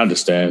 Yeah, I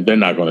understand. They're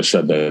not going to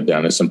shut that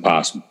down. It's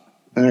impossible.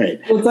 All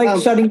right. Well, it's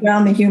like shutting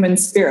down the human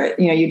spirit.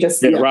 You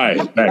just right.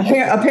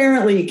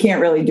 Apparently, you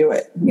can't really do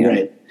it.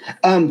 Right.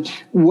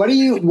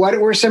 What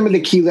were some of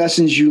the key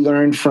lessons you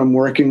learned from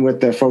working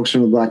with the folks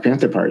from the Black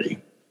Panther Party?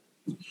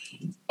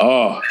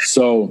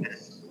 So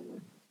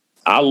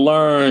I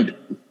learned.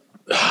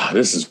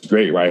 This is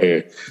great right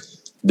here.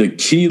 The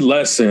key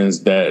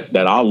lessons that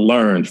I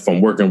learned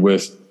from working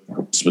with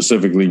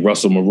specifically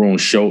Russell Maroon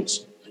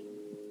Schultz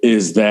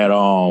is that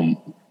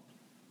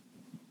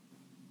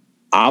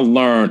I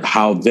learned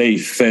how they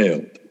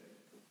failed.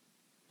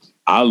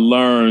 I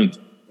learned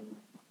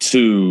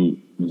to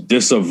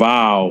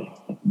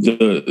disavow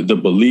the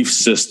belief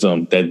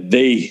system that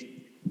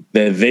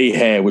they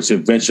had, which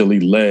eventually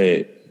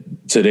led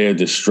to their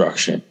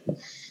destruction.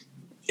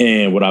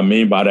 And what I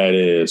mean by that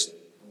is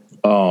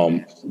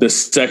the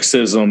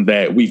sexism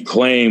that we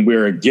claim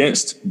we're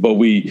against, but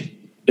we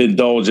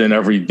indulge in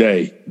every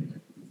day.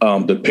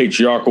 The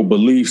patriarchal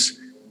beliefs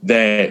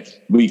that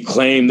we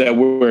claim that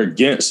we're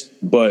against,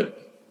 but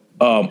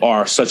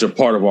are such a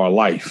part of our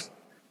life.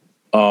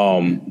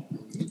 The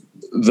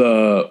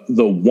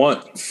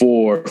want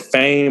for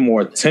fame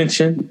or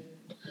attention,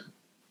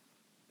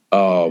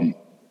 and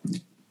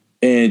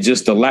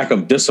just the lack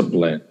of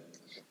discipline,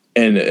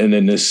 and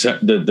then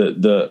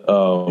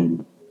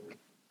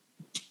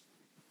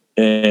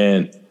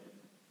and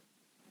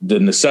the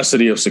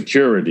necessity of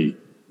security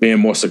being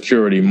more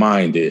security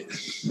minded.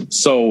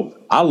 So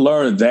I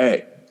learned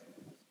that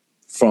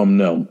from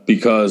them,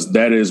 because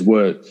that is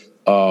what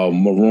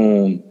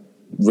Maroon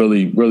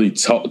really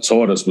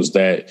taught us, was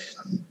that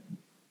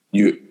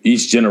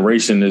each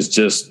generation is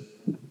just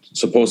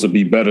supposed to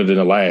be better than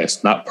the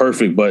last. Not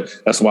perfect, but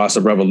that's why it's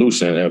a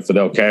revolution. And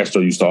Fidel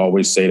Castro used to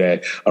always say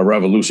that a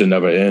revolution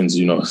never ends.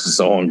 It's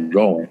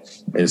ongoing.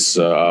 It's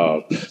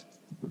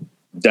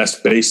that's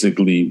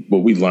basically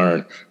what we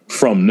learned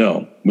from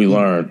them. We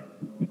learned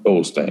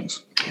those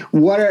things.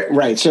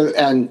 Right? So,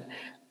 and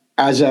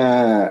as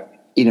a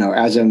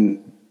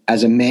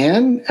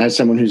man, as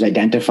someone who's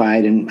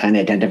identified and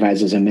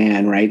identifies as a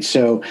man, right?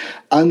 So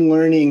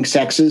unlearning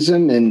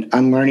sexism and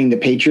unlearning the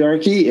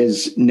patriarchy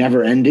is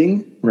never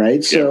ending,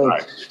 right? So,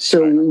 right.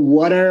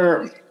 What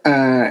are,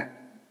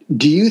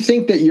 do you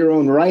think that your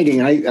own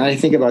writing, I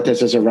think about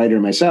this as a writer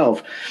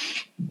myself,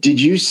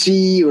 did you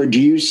see, or do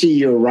you see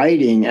your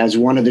writing as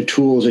one of the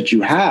tools that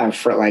you have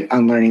for like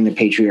unlearning the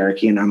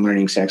patriarchy and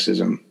unlearning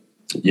sexism?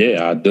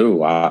 Yeah, I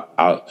do. I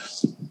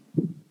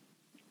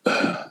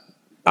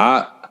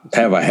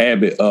have a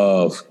habit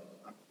of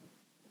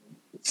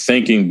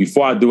thinking,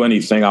 before I do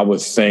anything, I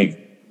would think,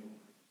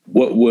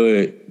 what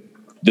would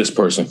this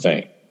person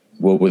think?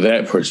 What would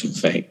that person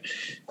think?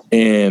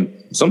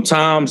 And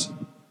sometimes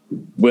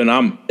when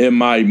I'm in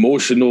my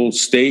emotional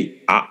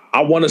state,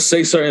 I want to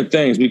say certain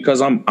things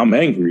because I'm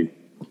angry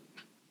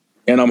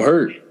and I'm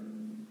hurt.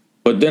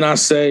 But then I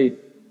say,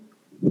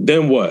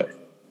 then what?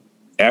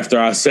 After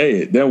I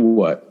say it, then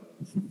what?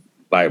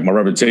 Like, my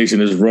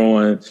reputation is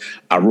ruined.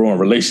 I ruin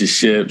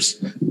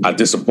relationships. I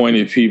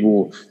disappointed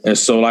people. And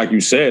so, like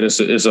you said, it's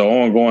an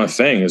ongoing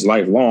thing. It's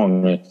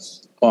lifelong.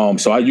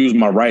 So I use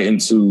my writing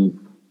to,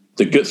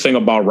 the good thing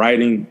about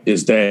writing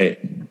is that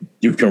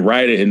you can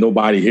write it and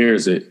nobody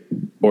hears it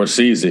or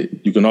sees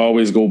it. You can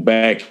always go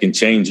back and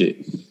change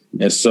it.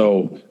 And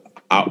so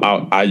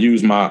I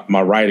use my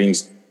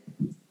writings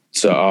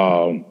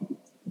to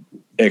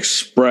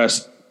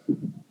express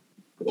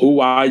who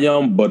I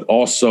am, but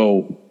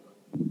also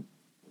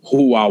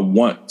who I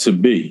want to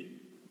be.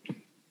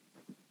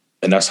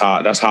 And that's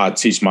how I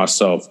teach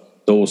myself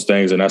those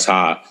things. And that's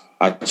how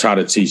I try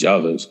to teach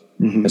others.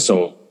 Mm-hmm. And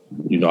so,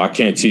 I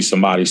can't teach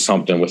somebody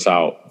something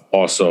without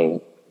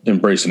also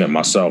embracing it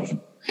myself.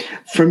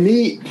 For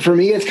me,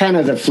 it's kind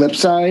of the flip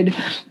side.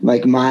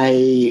 Like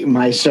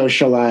my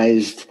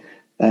socialized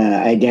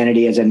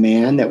identity as a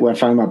man, that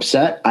if I'm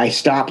upset, I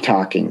stop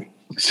talking.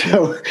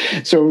 So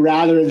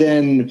rather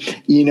than,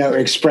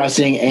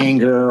 expressing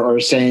anger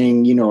or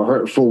saying,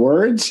 hurtful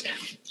words,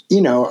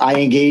 I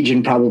engage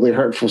in probably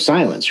hurtful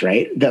silence,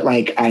 right? That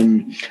like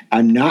I'm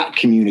not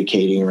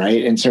communicating,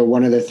 right? And so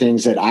one of the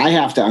things that I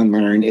have to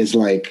unlearn is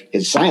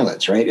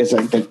silence, right? It's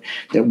like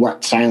that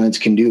what silence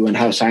can do and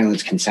how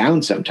silence can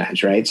sound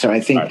sometimes, right? So I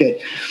think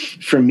that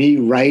for me,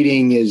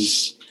 writing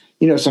is,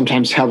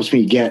 sometimes helps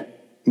me get,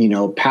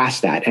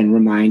 past that and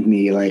remind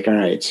me like, all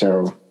right,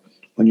 so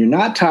when you're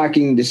not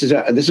talking, this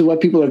is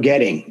what people are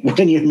getting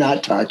when you're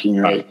not talking,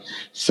 right?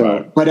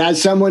 So, but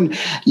as someone,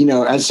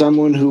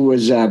 who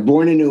was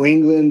born in New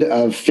England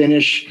of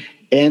Finnish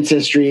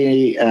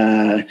ancestry,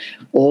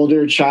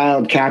 older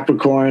child,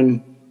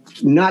 Capricorn,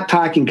 not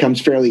talking comes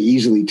fairly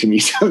easily to me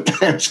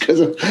sometimes because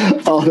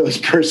of all those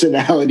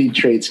personality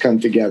traits come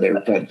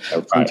together. But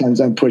sometimes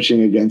I'm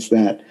pushing against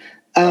that.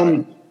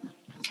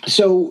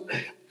 So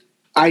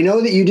I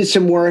know that you did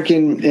some work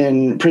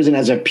in prison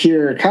as a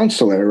peer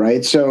counselor,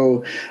 right?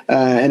 So,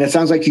 and it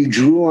sounds like you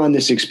drew on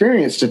this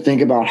experience to think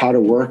about how to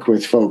work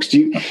with folks.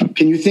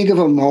 Can you think of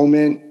a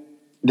moment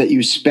that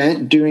you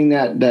spent doing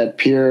that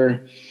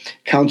peer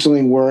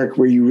counseling work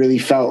where you really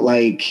felt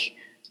like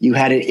you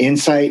had an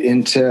insight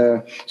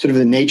into sort of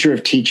the nature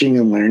of teaching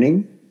and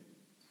learning?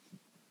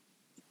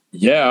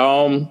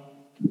 Yeah,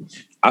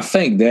 I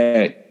think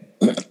that,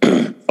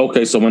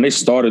 okay, so when they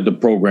started the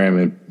program,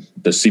 and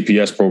the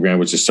CPS program,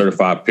 which is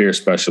Certified Peer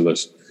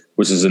Specialist,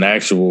 which is an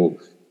actual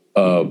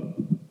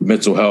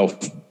mental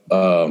health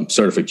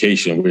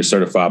certification. We're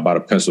certified by the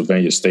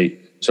Pennsylvania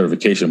State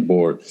Certification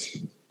Board.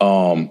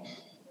 I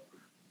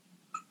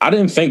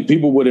didn't think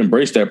people would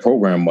embrace that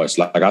program much.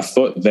 Like, I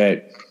thought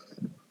that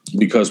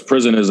because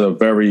prison is a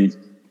very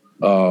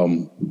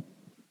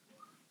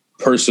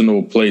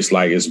personal place,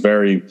 like it's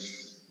very,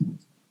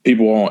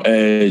 people are on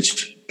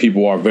edge,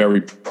 people are very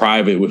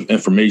private with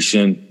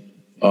information.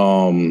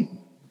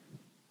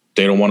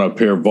 They don't want to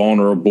appear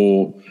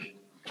vulnerable.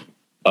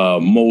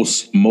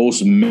 Most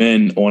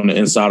men on the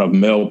inside of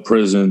male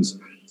prisons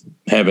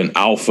have an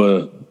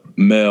alpha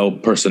male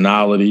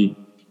personality.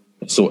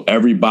 So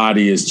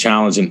everybody is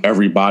challenging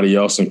everybody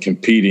else and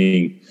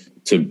competing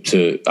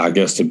to I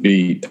guess, to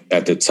be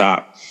at the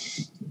top.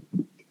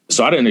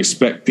 So I didn't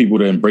expect people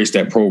to embrace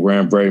that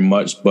program very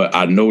much, but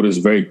I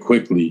noticed very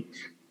quickly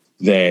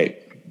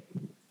that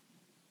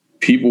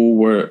people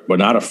were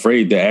not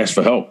afraid to ask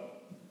for help.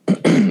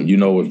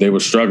 If they were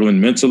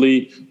struggling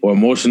mentally or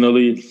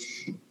emotionally,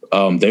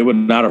 they were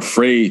not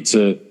afraid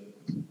to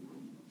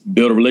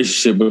build a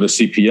relationship with a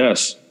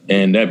CPS.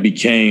 And that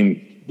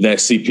became that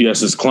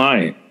CPS's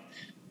client.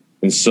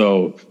 And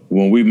so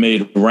when we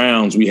made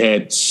rounds, we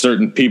had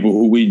certain people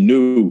who we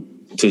knew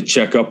to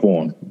check up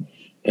on.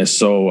 And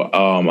so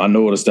I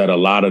noticed that a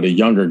lot of the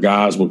younger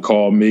guys would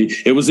call me.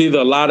 It was either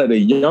a lot of the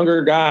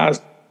younger guys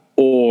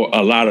or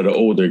a lot of the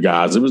older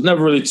guys. It was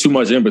never really too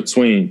much in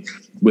between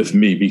with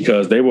me,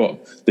 because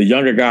the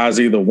younger guys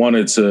either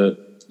wanted to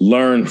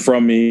learn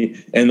from me,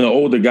 and the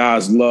older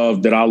guys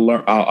loved that I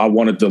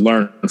wanted to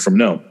learn from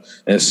them.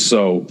 And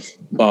so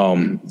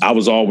I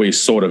was always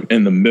sort of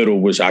in the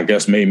middle, which I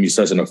guess made me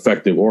such an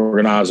effective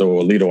organizer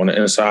or leader on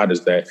the inside,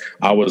 is that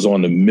I was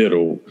on the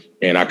middle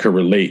and I could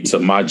relate to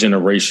my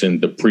generation,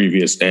 the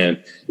previous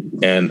and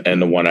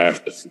the one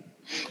after.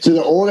 So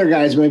the older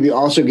guys may be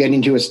also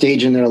getting to a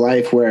stage in their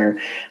life where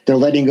they're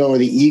letting go of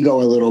the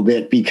ego a little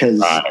bit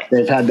because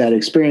they've had that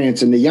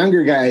experience, and the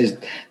younger guys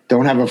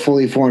don't have a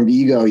fully formed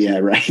ego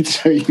yet, right?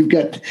 So you've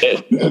got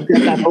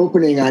that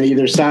opening on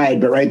either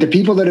side. But the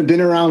people that have been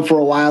around for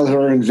a while who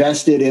are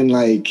invested in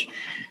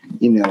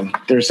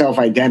their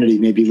self-identity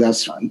may be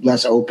less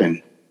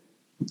open.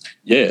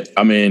 Yeah,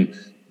 I mean,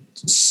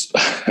 so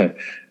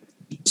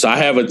I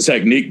have a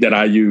technique that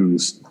I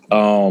use.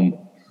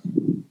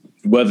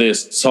 Whether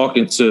it's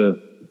talking to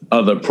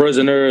other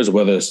prisoners,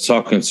 whether it's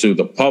talking to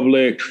the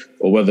public,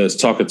 or whether it's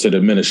talking to the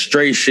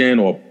administration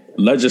or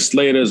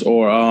legislators,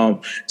 or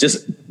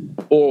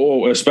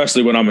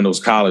especially when I'm in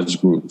those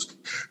college groups.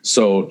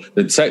 So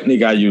the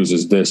technique I use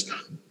is this.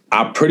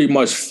 I pretty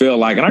much feel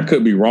like, and I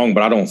could be wrong,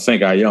 but I don't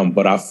think I am,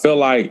 but I feel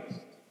like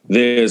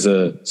there's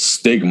a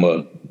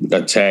stigma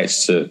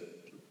attached to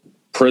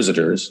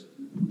prisoners,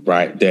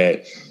 right?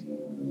 That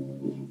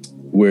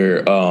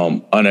we're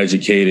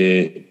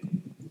uneducated,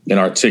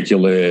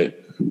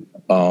 inarticulate,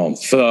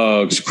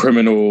 thugs,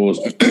 criminals,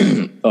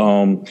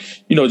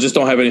 just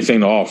don't have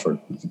anything to offer.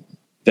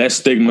 That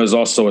stigma is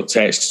also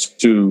attached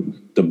to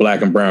the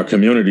Black and brown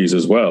communities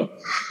as well.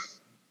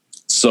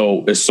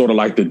 So it's sort of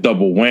like the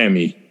double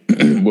whammy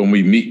when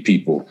we meet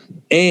people.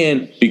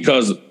 And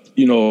because, of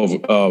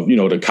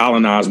the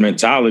colonized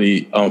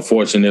mentality,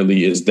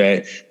 unfortunately, is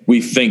that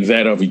we think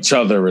that of each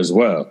other as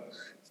well.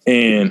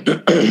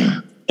 And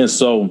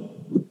so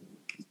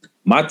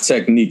my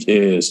technique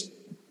is,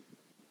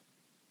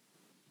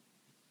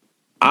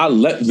 I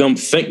let them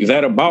think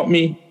that about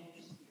me,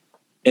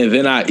 and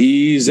then I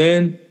ease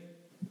in,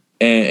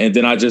 and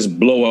then I just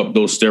blow up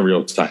those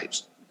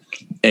stereotypes.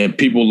 And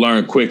people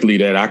learn quickly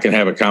that I can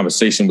have a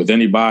conversation with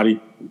anybody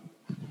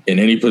in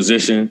any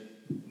position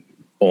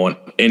on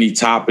any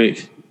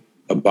topic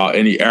about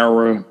any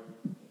era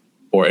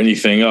or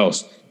anything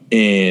else.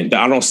 And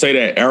I don't say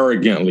that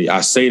arrogantly.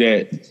 I say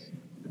that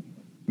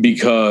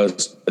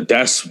because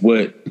that's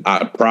what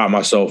I pride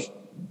myself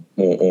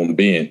on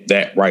being,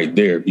 that right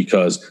there,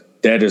 because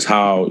that is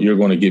how you're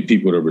going to get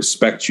people to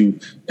respect you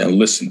and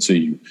listen to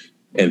you.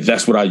 And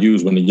that's what I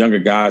use when the younger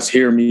guys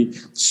hear me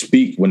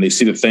speak, when they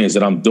see the things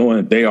that I'm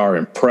doing, they are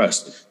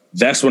impressed.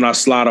 That's when I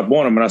slide up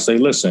on them and I say,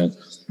 listen,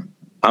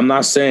 I'm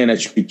not saying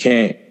that you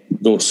can't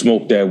go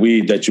smoke that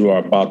weed that you are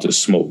about to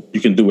smoke. You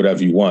can do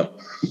whatever you want.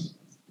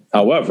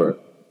 However,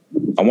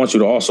 I want you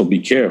to also be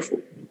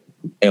careful.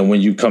 And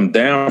when you come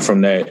down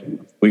from that,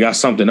 we got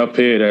something up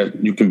here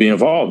that you can be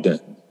involved in.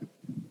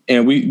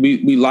 And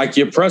we like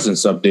your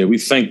presence up there. We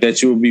think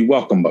that you will be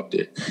welcome up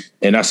there.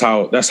 And that's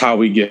how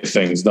we get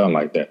things done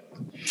like that.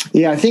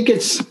 Yeah, I think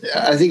it's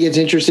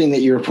interesting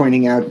that you were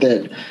pointing out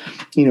that,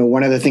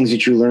 one of the things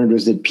that you learned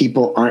was that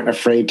people aren't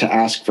afraid to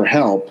ask for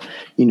help,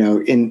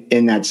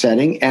 in that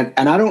setting. And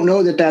I don't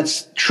know that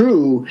that's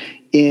true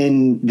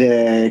in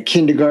the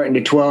kindergarten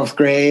to 12th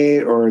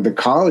grade or the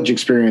college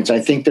experience.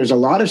 I think there's a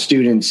lot of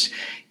students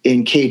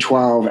in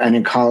K-12 and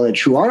in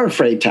college who are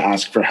afraid to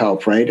ask for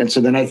help, right? And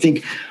so then I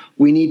think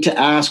we need to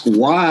ask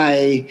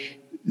why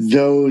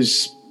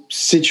those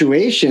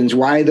situations,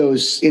 why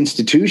those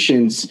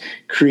institutions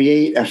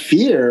create a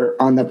fear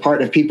on the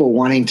part of people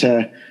wanting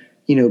to,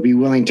 be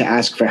willing to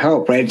ask for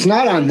help, right? It's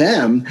not on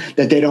them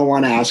that they don't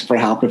want to ask for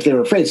help if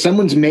they're afraid.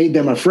 Someone's made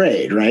them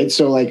afraid, right?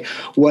 So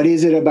what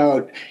is it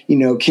about,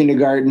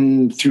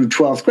 kindergarten through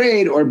 12th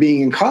grade or being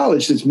in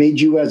college that's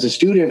made you as a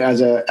student, as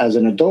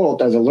an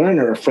adult, as a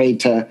learner, afraid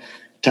to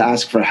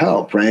ask for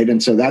help, right?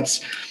 And so that's,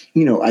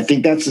 I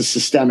think that's a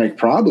systemic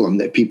problem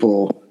that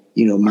people,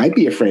 might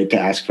be afraid to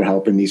ask for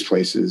help in these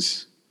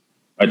places.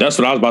 Right, that's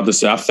what I was about to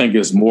say. I think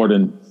it's more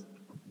than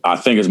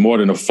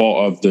a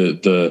fault of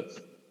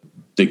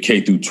the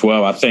K through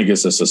 12. I think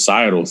it's a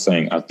societal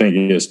thing. I think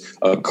it's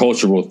a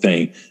cultural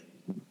thing.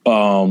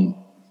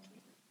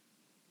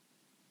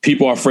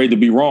 People are afraid to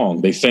be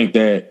wrong. They think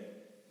that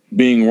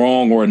being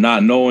wrong or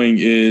not knowing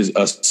is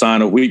a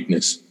sign of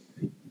weakness.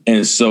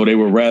 And so they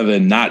would rather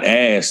not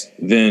ask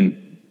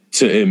than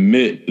to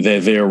admit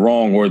that they're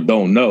wrong or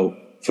don't know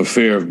for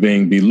fear of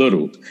being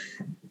belittled.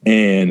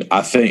 And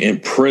I think in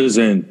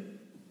prison,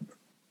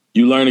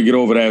 you learn to get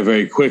over that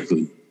very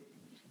quickly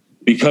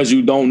because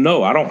you don't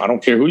know. I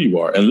don't care who you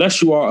are.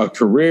 Unless you are a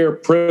career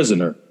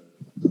prisoner,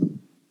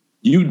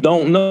 you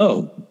don't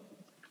know.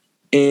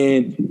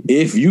 And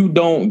if you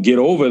don't get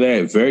over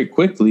that very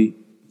quickly,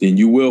 then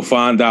you will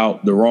find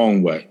out the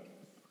wrong way.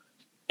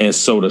 And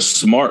so the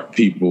smart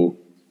people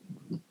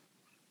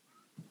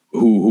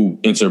who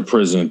enter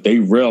prison, they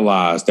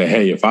realize that,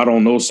 hey, if I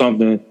don't know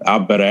something, I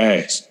better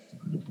ask,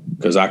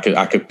 because I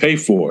could pay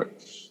for it.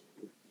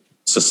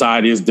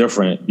 Society is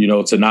different,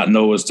 to not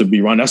know is to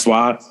be run. That's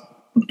why,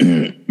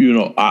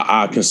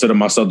 I consider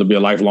myself to be a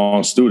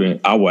lifelong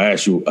student. I will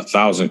ask you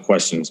 1,000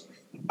 questions.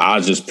 I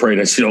just pray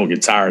that you don't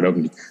get tired of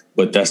me,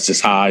 but that's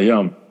just how I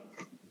am.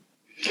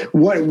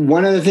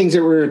 One of the things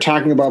that we were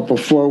talking about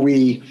before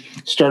we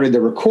started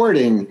the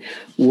recording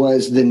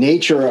was the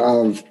nature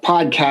of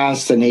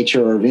podcasts, the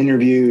nature of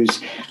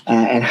interviews,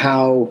 and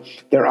how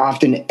they're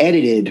often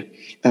edited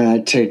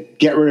to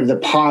get rid of the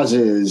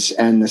pauses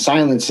and the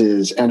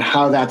silences, and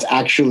how that's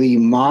actually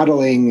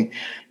modeling,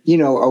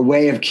 a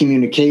way of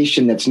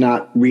communication that's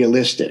not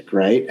realistic,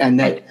 right? And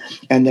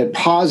that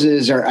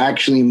pauses are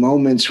actually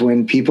moments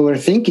when people are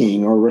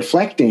thinking or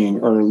reflecting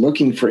or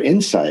looking for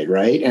insight,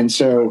 right? And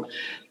so,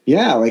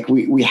 yeah, like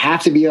we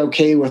have to be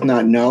okay with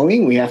not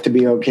knowing. We have to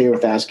be okay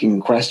with asking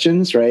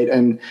questions, right?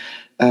 And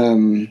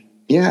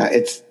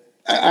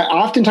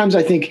oftentimes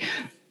I think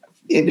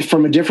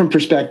from a different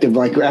perspective,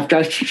 like after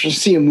I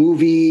see a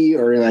movie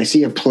or I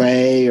see a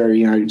play or,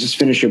 just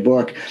finish a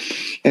book,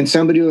 and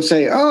somebody will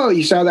say, "Oh,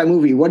 you saw that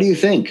movie. What do you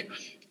think?"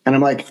 And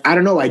I'm like, "I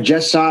don't know. I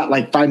just saw it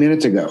like 5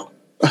 minutes ago."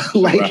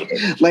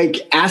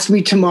 Like ask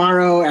me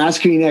tomorrow,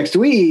 ask me next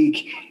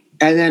week,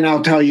 and then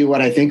I'll tell you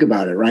what I think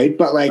about it, right?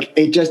 But like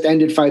it just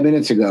ended 5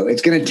 minutes ago.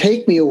 It's going to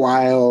take me a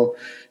while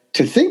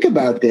to think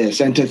about this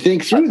and to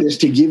think through this,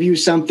 to give you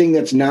something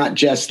that's not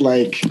just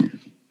like,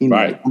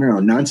 right. I don't know,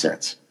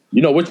 nonsense.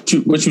 What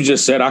you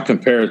just said, I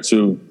compare it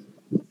to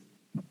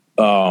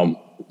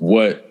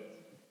what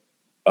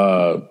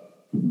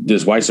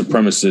this white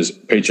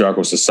supremacist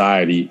patriarchal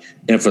society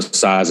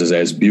emphasizes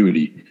as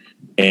beauty.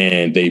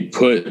 And they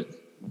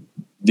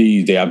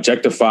they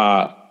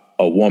objectify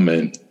a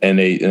woman, and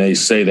they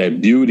say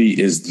that beauty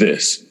is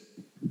this.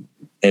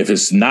 If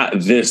it's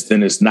not this,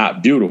 then it's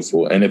not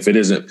beautiful. And if it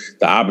isn't,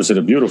 the opposite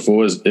of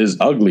beautiful is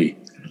ugly.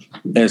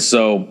 And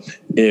so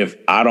if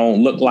I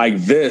don't look like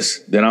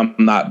this, then I'm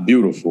not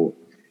beautiful.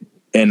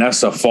 And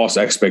that's a false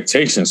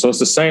expectation. So it's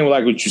the same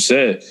like what you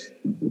said.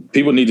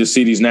 People need to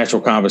see these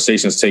natural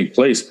conversations take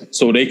place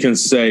so they can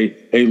say,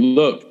 hey,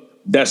 look,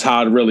 that's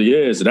how it really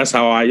is. That's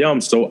how I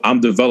am. So I'm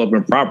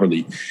developing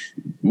properly.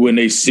 When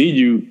they see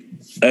you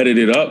edit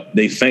it up,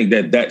 they think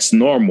that that's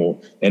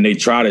normal, and they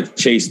try to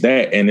chase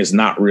that, and it's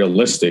not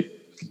realistic.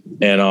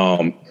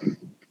 And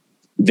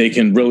they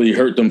can really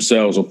hurt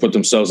themselves or put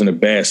themselves in a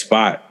bad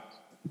spot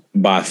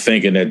by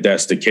thinking that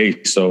that's the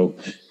case. So,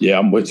 yeah,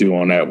 I'm with you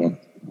on that one.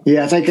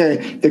 Yeah, it's like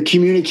the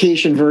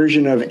communication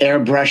version of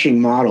airbrushing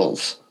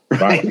models,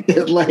 right?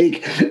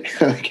 like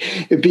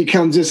it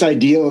becomes this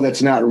ideal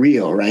that's not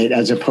real, right?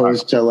 As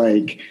opposed to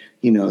like,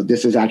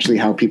 this is actually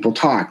how people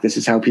talk. This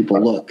is how people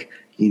look.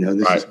 This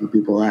is how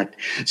people act.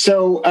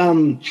 So,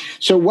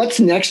 so what's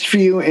next for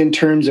you in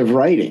terms of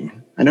writing?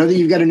 I know that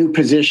you've got a new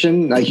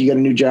position, like you got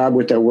a new job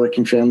with the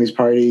Working Families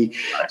Party.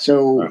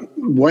 So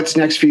what's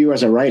next for you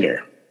as a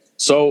writer?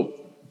 So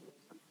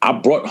I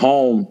brought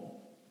home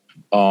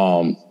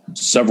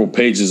several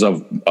pages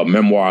of a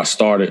memoir I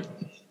started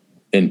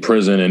in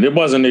prison, and it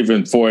wasn't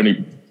even for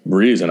any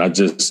reason.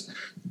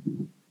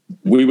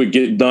 We would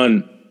get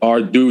done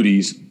our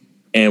duties,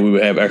 and we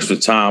would have extra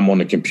time on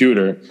the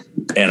computer.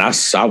 And I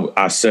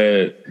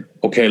said,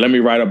 okay, let me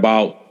write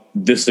about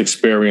this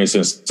experience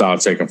in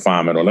solitary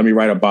confinement, or let me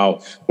write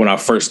about when I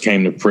first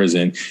came to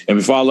prison. And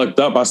before I looked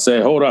up, I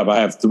said, hold up, I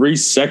have 3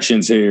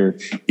 sections here.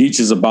 Each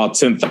is about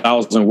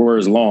 10,000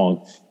 words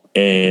long.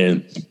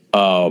 And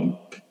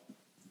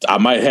I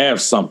might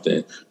have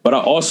something, but I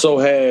also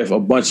have a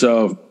bunch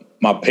of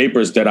my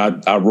papers that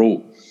I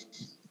wrote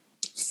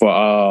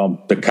for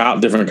the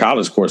different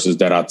college courses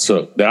that I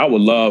took, that I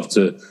would love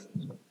to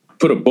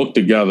put a book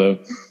together,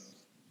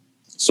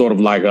 sort of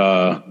like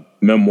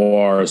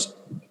memoirs,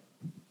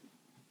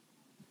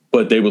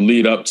 but they would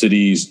lead up to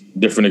these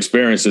different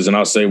experiences. And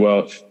I'll say,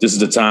 well, this is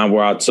the time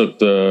where I took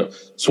the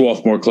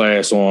Swarthmore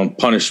class on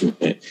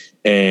punishment,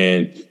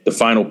 and the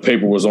final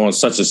paper was on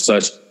such and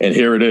such, and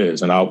here it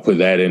is. And I'll put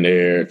that in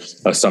there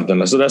or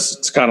something. So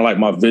that's kind of like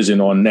my vision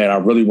on that. I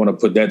really want to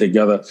put that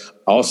together.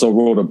 I also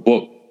wrote a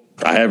book.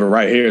 I have it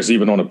right here. It's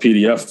even on a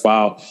PDF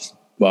file.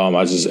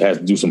 I just had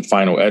to do some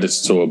final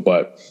edits to it.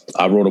 But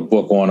I wrote a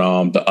book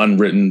on the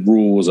unwritten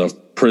rules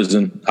of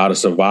prison, how to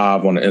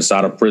survive on the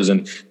inside of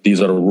prison.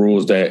 These are the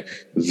rules that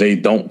they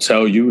don't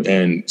tell you.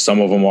 And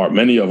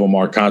many of them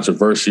are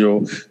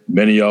controversial.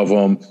 Many of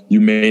them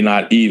you may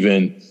not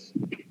even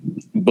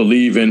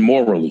believe in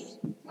morally.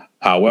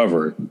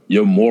 However,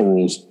 your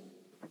morals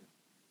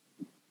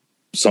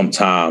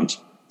sometimes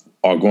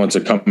are going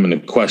to come into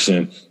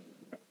question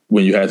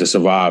when you had to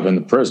survive in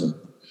the prison.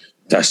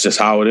 That's just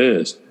how it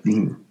is.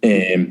 Mm-hmm.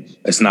 And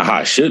it's not how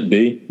it should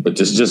be, but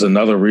this is just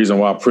another reason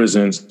why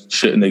prisons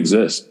shouldn't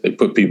exist. They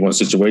put people in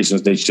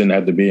situations they shouldn't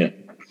have to be in.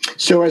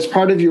 So as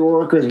part of your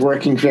work with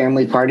Working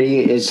Family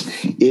Party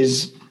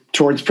is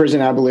towards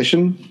prison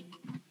abolition?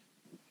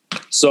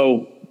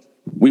 So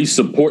we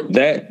support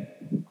that.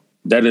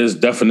 that is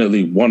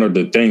definitely one of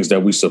the things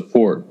that we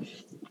support.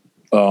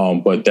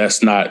 But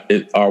that's not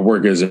it. Our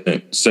work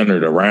isn't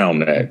centered around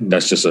that.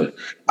 That's just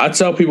I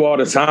tell people all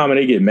the time, and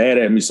they get mad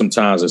at me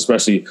sometimes,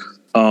 especially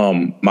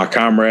my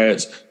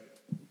comrades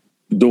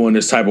doing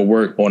this type of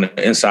work on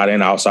the inside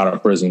and outside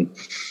of prison,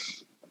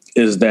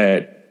 is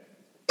that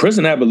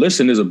prison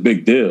abolition is a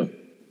big deal.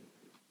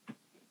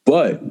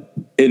 But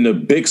in the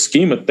big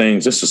scheme of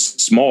things, it's a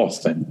small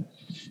thing,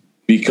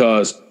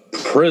 because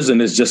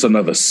prison is just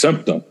another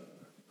symptom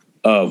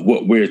of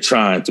what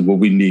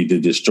we need to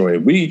destroy.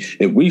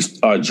 If we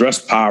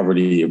address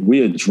poverty, if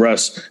we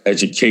address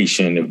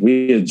education, if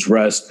we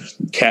address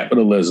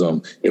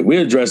capitalism, if we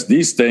address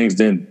these things,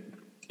 then,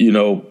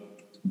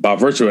 by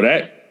virtue of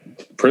that,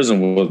 prison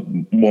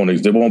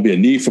there won't be a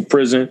need for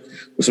prison,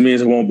 which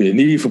means there won't be a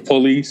need for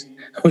police,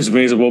 which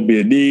means there won't be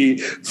a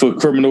need for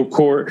criminal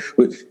court.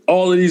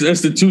 All of these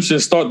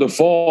institutions start to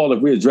fall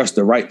if we address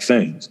the right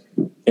things.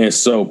 And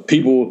so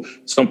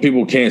some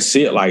people can't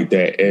see it like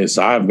that. And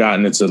so I've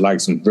gotten into like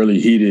some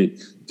really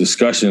heated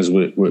discussions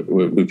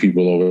with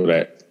people over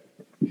that.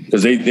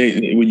 Because they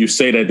when you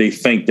say that, they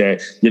think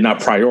that you're not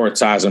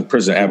prioritizing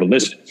prison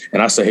abolition.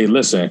 And I say, hey,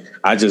 listen,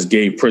 I just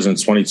gave prison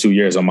 22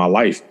 years of my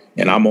life,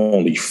 and I'm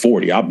only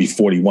 40. I'll be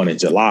 41 in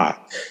July.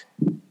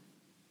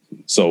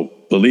 So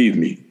believe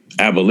me,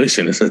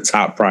 abolition is a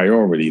top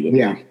priority.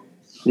 Yeah.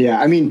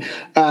 Yeah. I mean,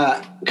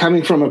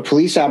 coming from a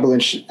police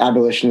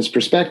abolitionist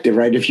perspective,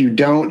 right? If you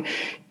don't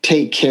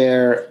take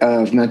care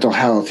of mental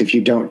health, if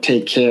you don't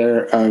take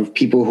care of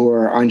people who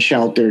are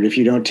unsheltered, if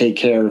you don't take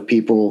care of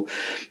people,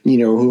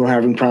 who are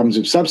having problems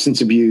with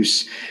substance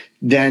abuse,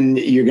 then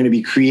you're going to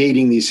be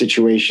creating these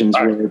situations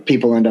where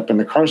people end up in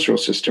the carceral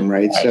system,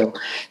 right? So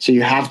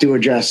you have to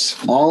address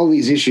all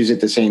these issues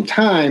at the same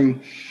time.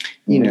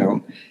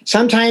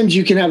 Sometimes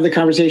you can have the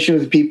conversation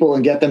with people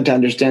and get them to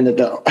understand that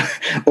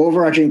the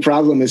overarching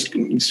problem is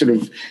sort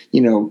of,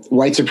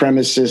 white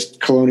supremacist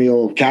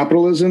colonial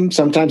capitalism.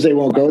 Sometimes they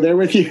won't go there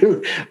with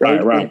you,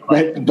 right? Right.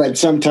 But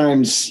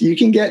sometimes you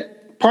can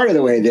get part of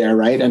the way there,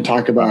 right? And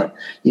talk about,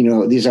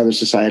 these other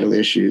societal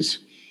issues.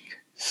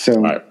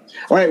 So,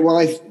 all right. Well,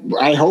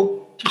 I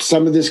hope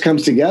some of this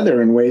comes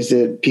together in ways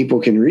that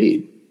people can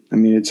read. I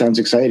mean, it sounds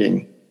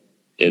exciting.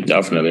 Yeah,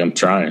 definitely. I'm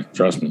trying.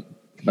 Trust me.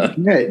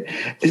 Great.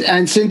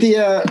 And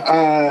Cynthia,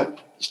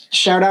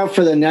 shout out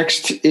for the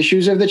next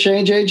issues of The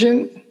Change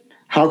Agent.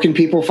 How can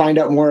people find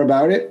out more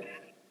about it?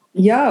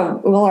 Yeah,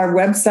 well, our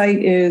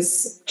website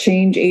is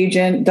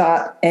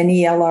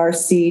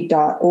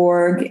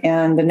changeagent.nelrc.org,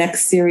 and the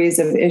next series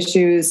of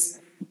issues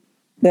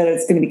that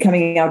is going to be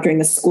coming out during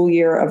the school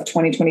year of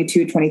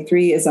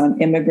 2022-23 is on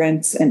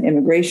immigrants and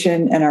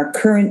immigration, and our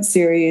current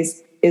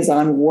series is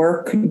on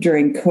work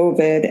during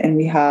COVID, and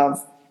we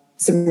have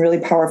some really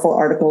powerful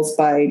articles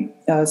by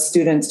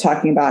students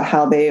talking about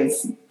how they've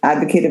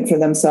advocated for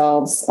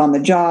themselves on the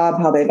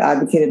job, how they've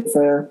advocated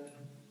for,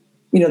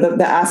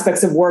 the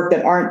aspects of work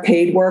that aren't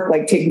paid work,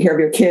 like taking care of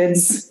your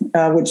kids,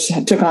 which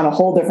took on a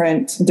whole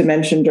different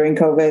dimension during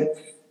COVID.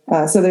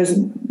 So there's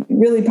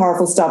really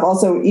powerful stuff.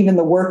 Also, even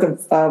the work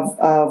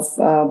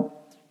of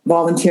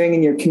volunteering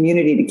in your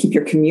community to keep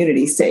your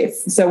community safe.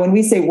 So when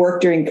we say work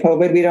during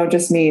COVID, we don't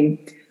just mean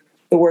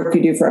the work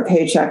you do for a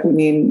paycheck. We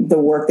mean the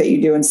work that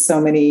you do in so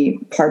many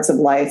parts of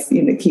life,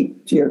 to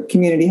keep your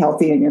community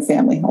healthy and your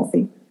family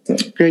healthy. So.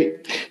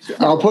 Great.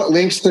 I'll put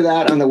links to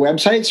that on the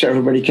website so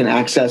everybody can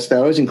access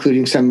those,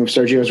 including some of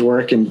Sergio's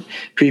work and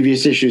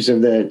previous issues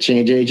of The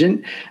Change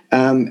Agent.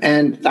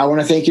 And I want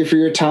to thank you for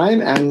your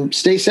time and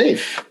stay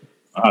safe.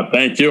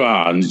 Thank you.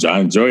 I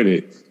enjoyed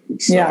it.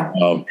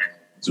 So,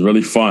 it's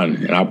really fun,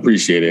 and I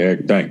appreciate it,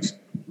 Eric. Thanks.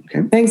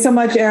 Okay. Thanks so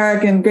much,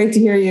 Eric, and great to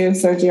hear you,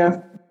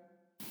 Sergio.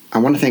 I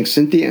want to thank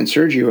Cynthia and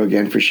Sergio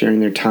again for sharing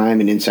their time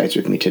and insights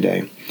with me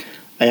today.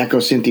 I echo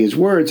Cynthia's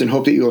words and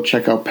hope that you will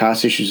check out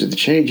past issues of The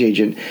Change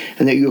Agent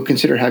and that you will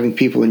consider having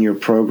people in your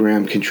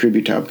program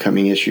contribute to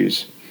upcoming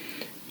issues.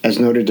 As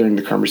noted during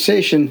the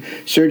conversation,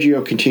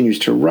 Sergio continues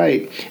to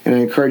write, and I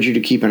encourage you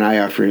to keep an eye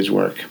out for his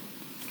work.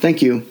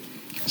 Thank you.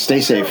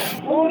 Stay safe.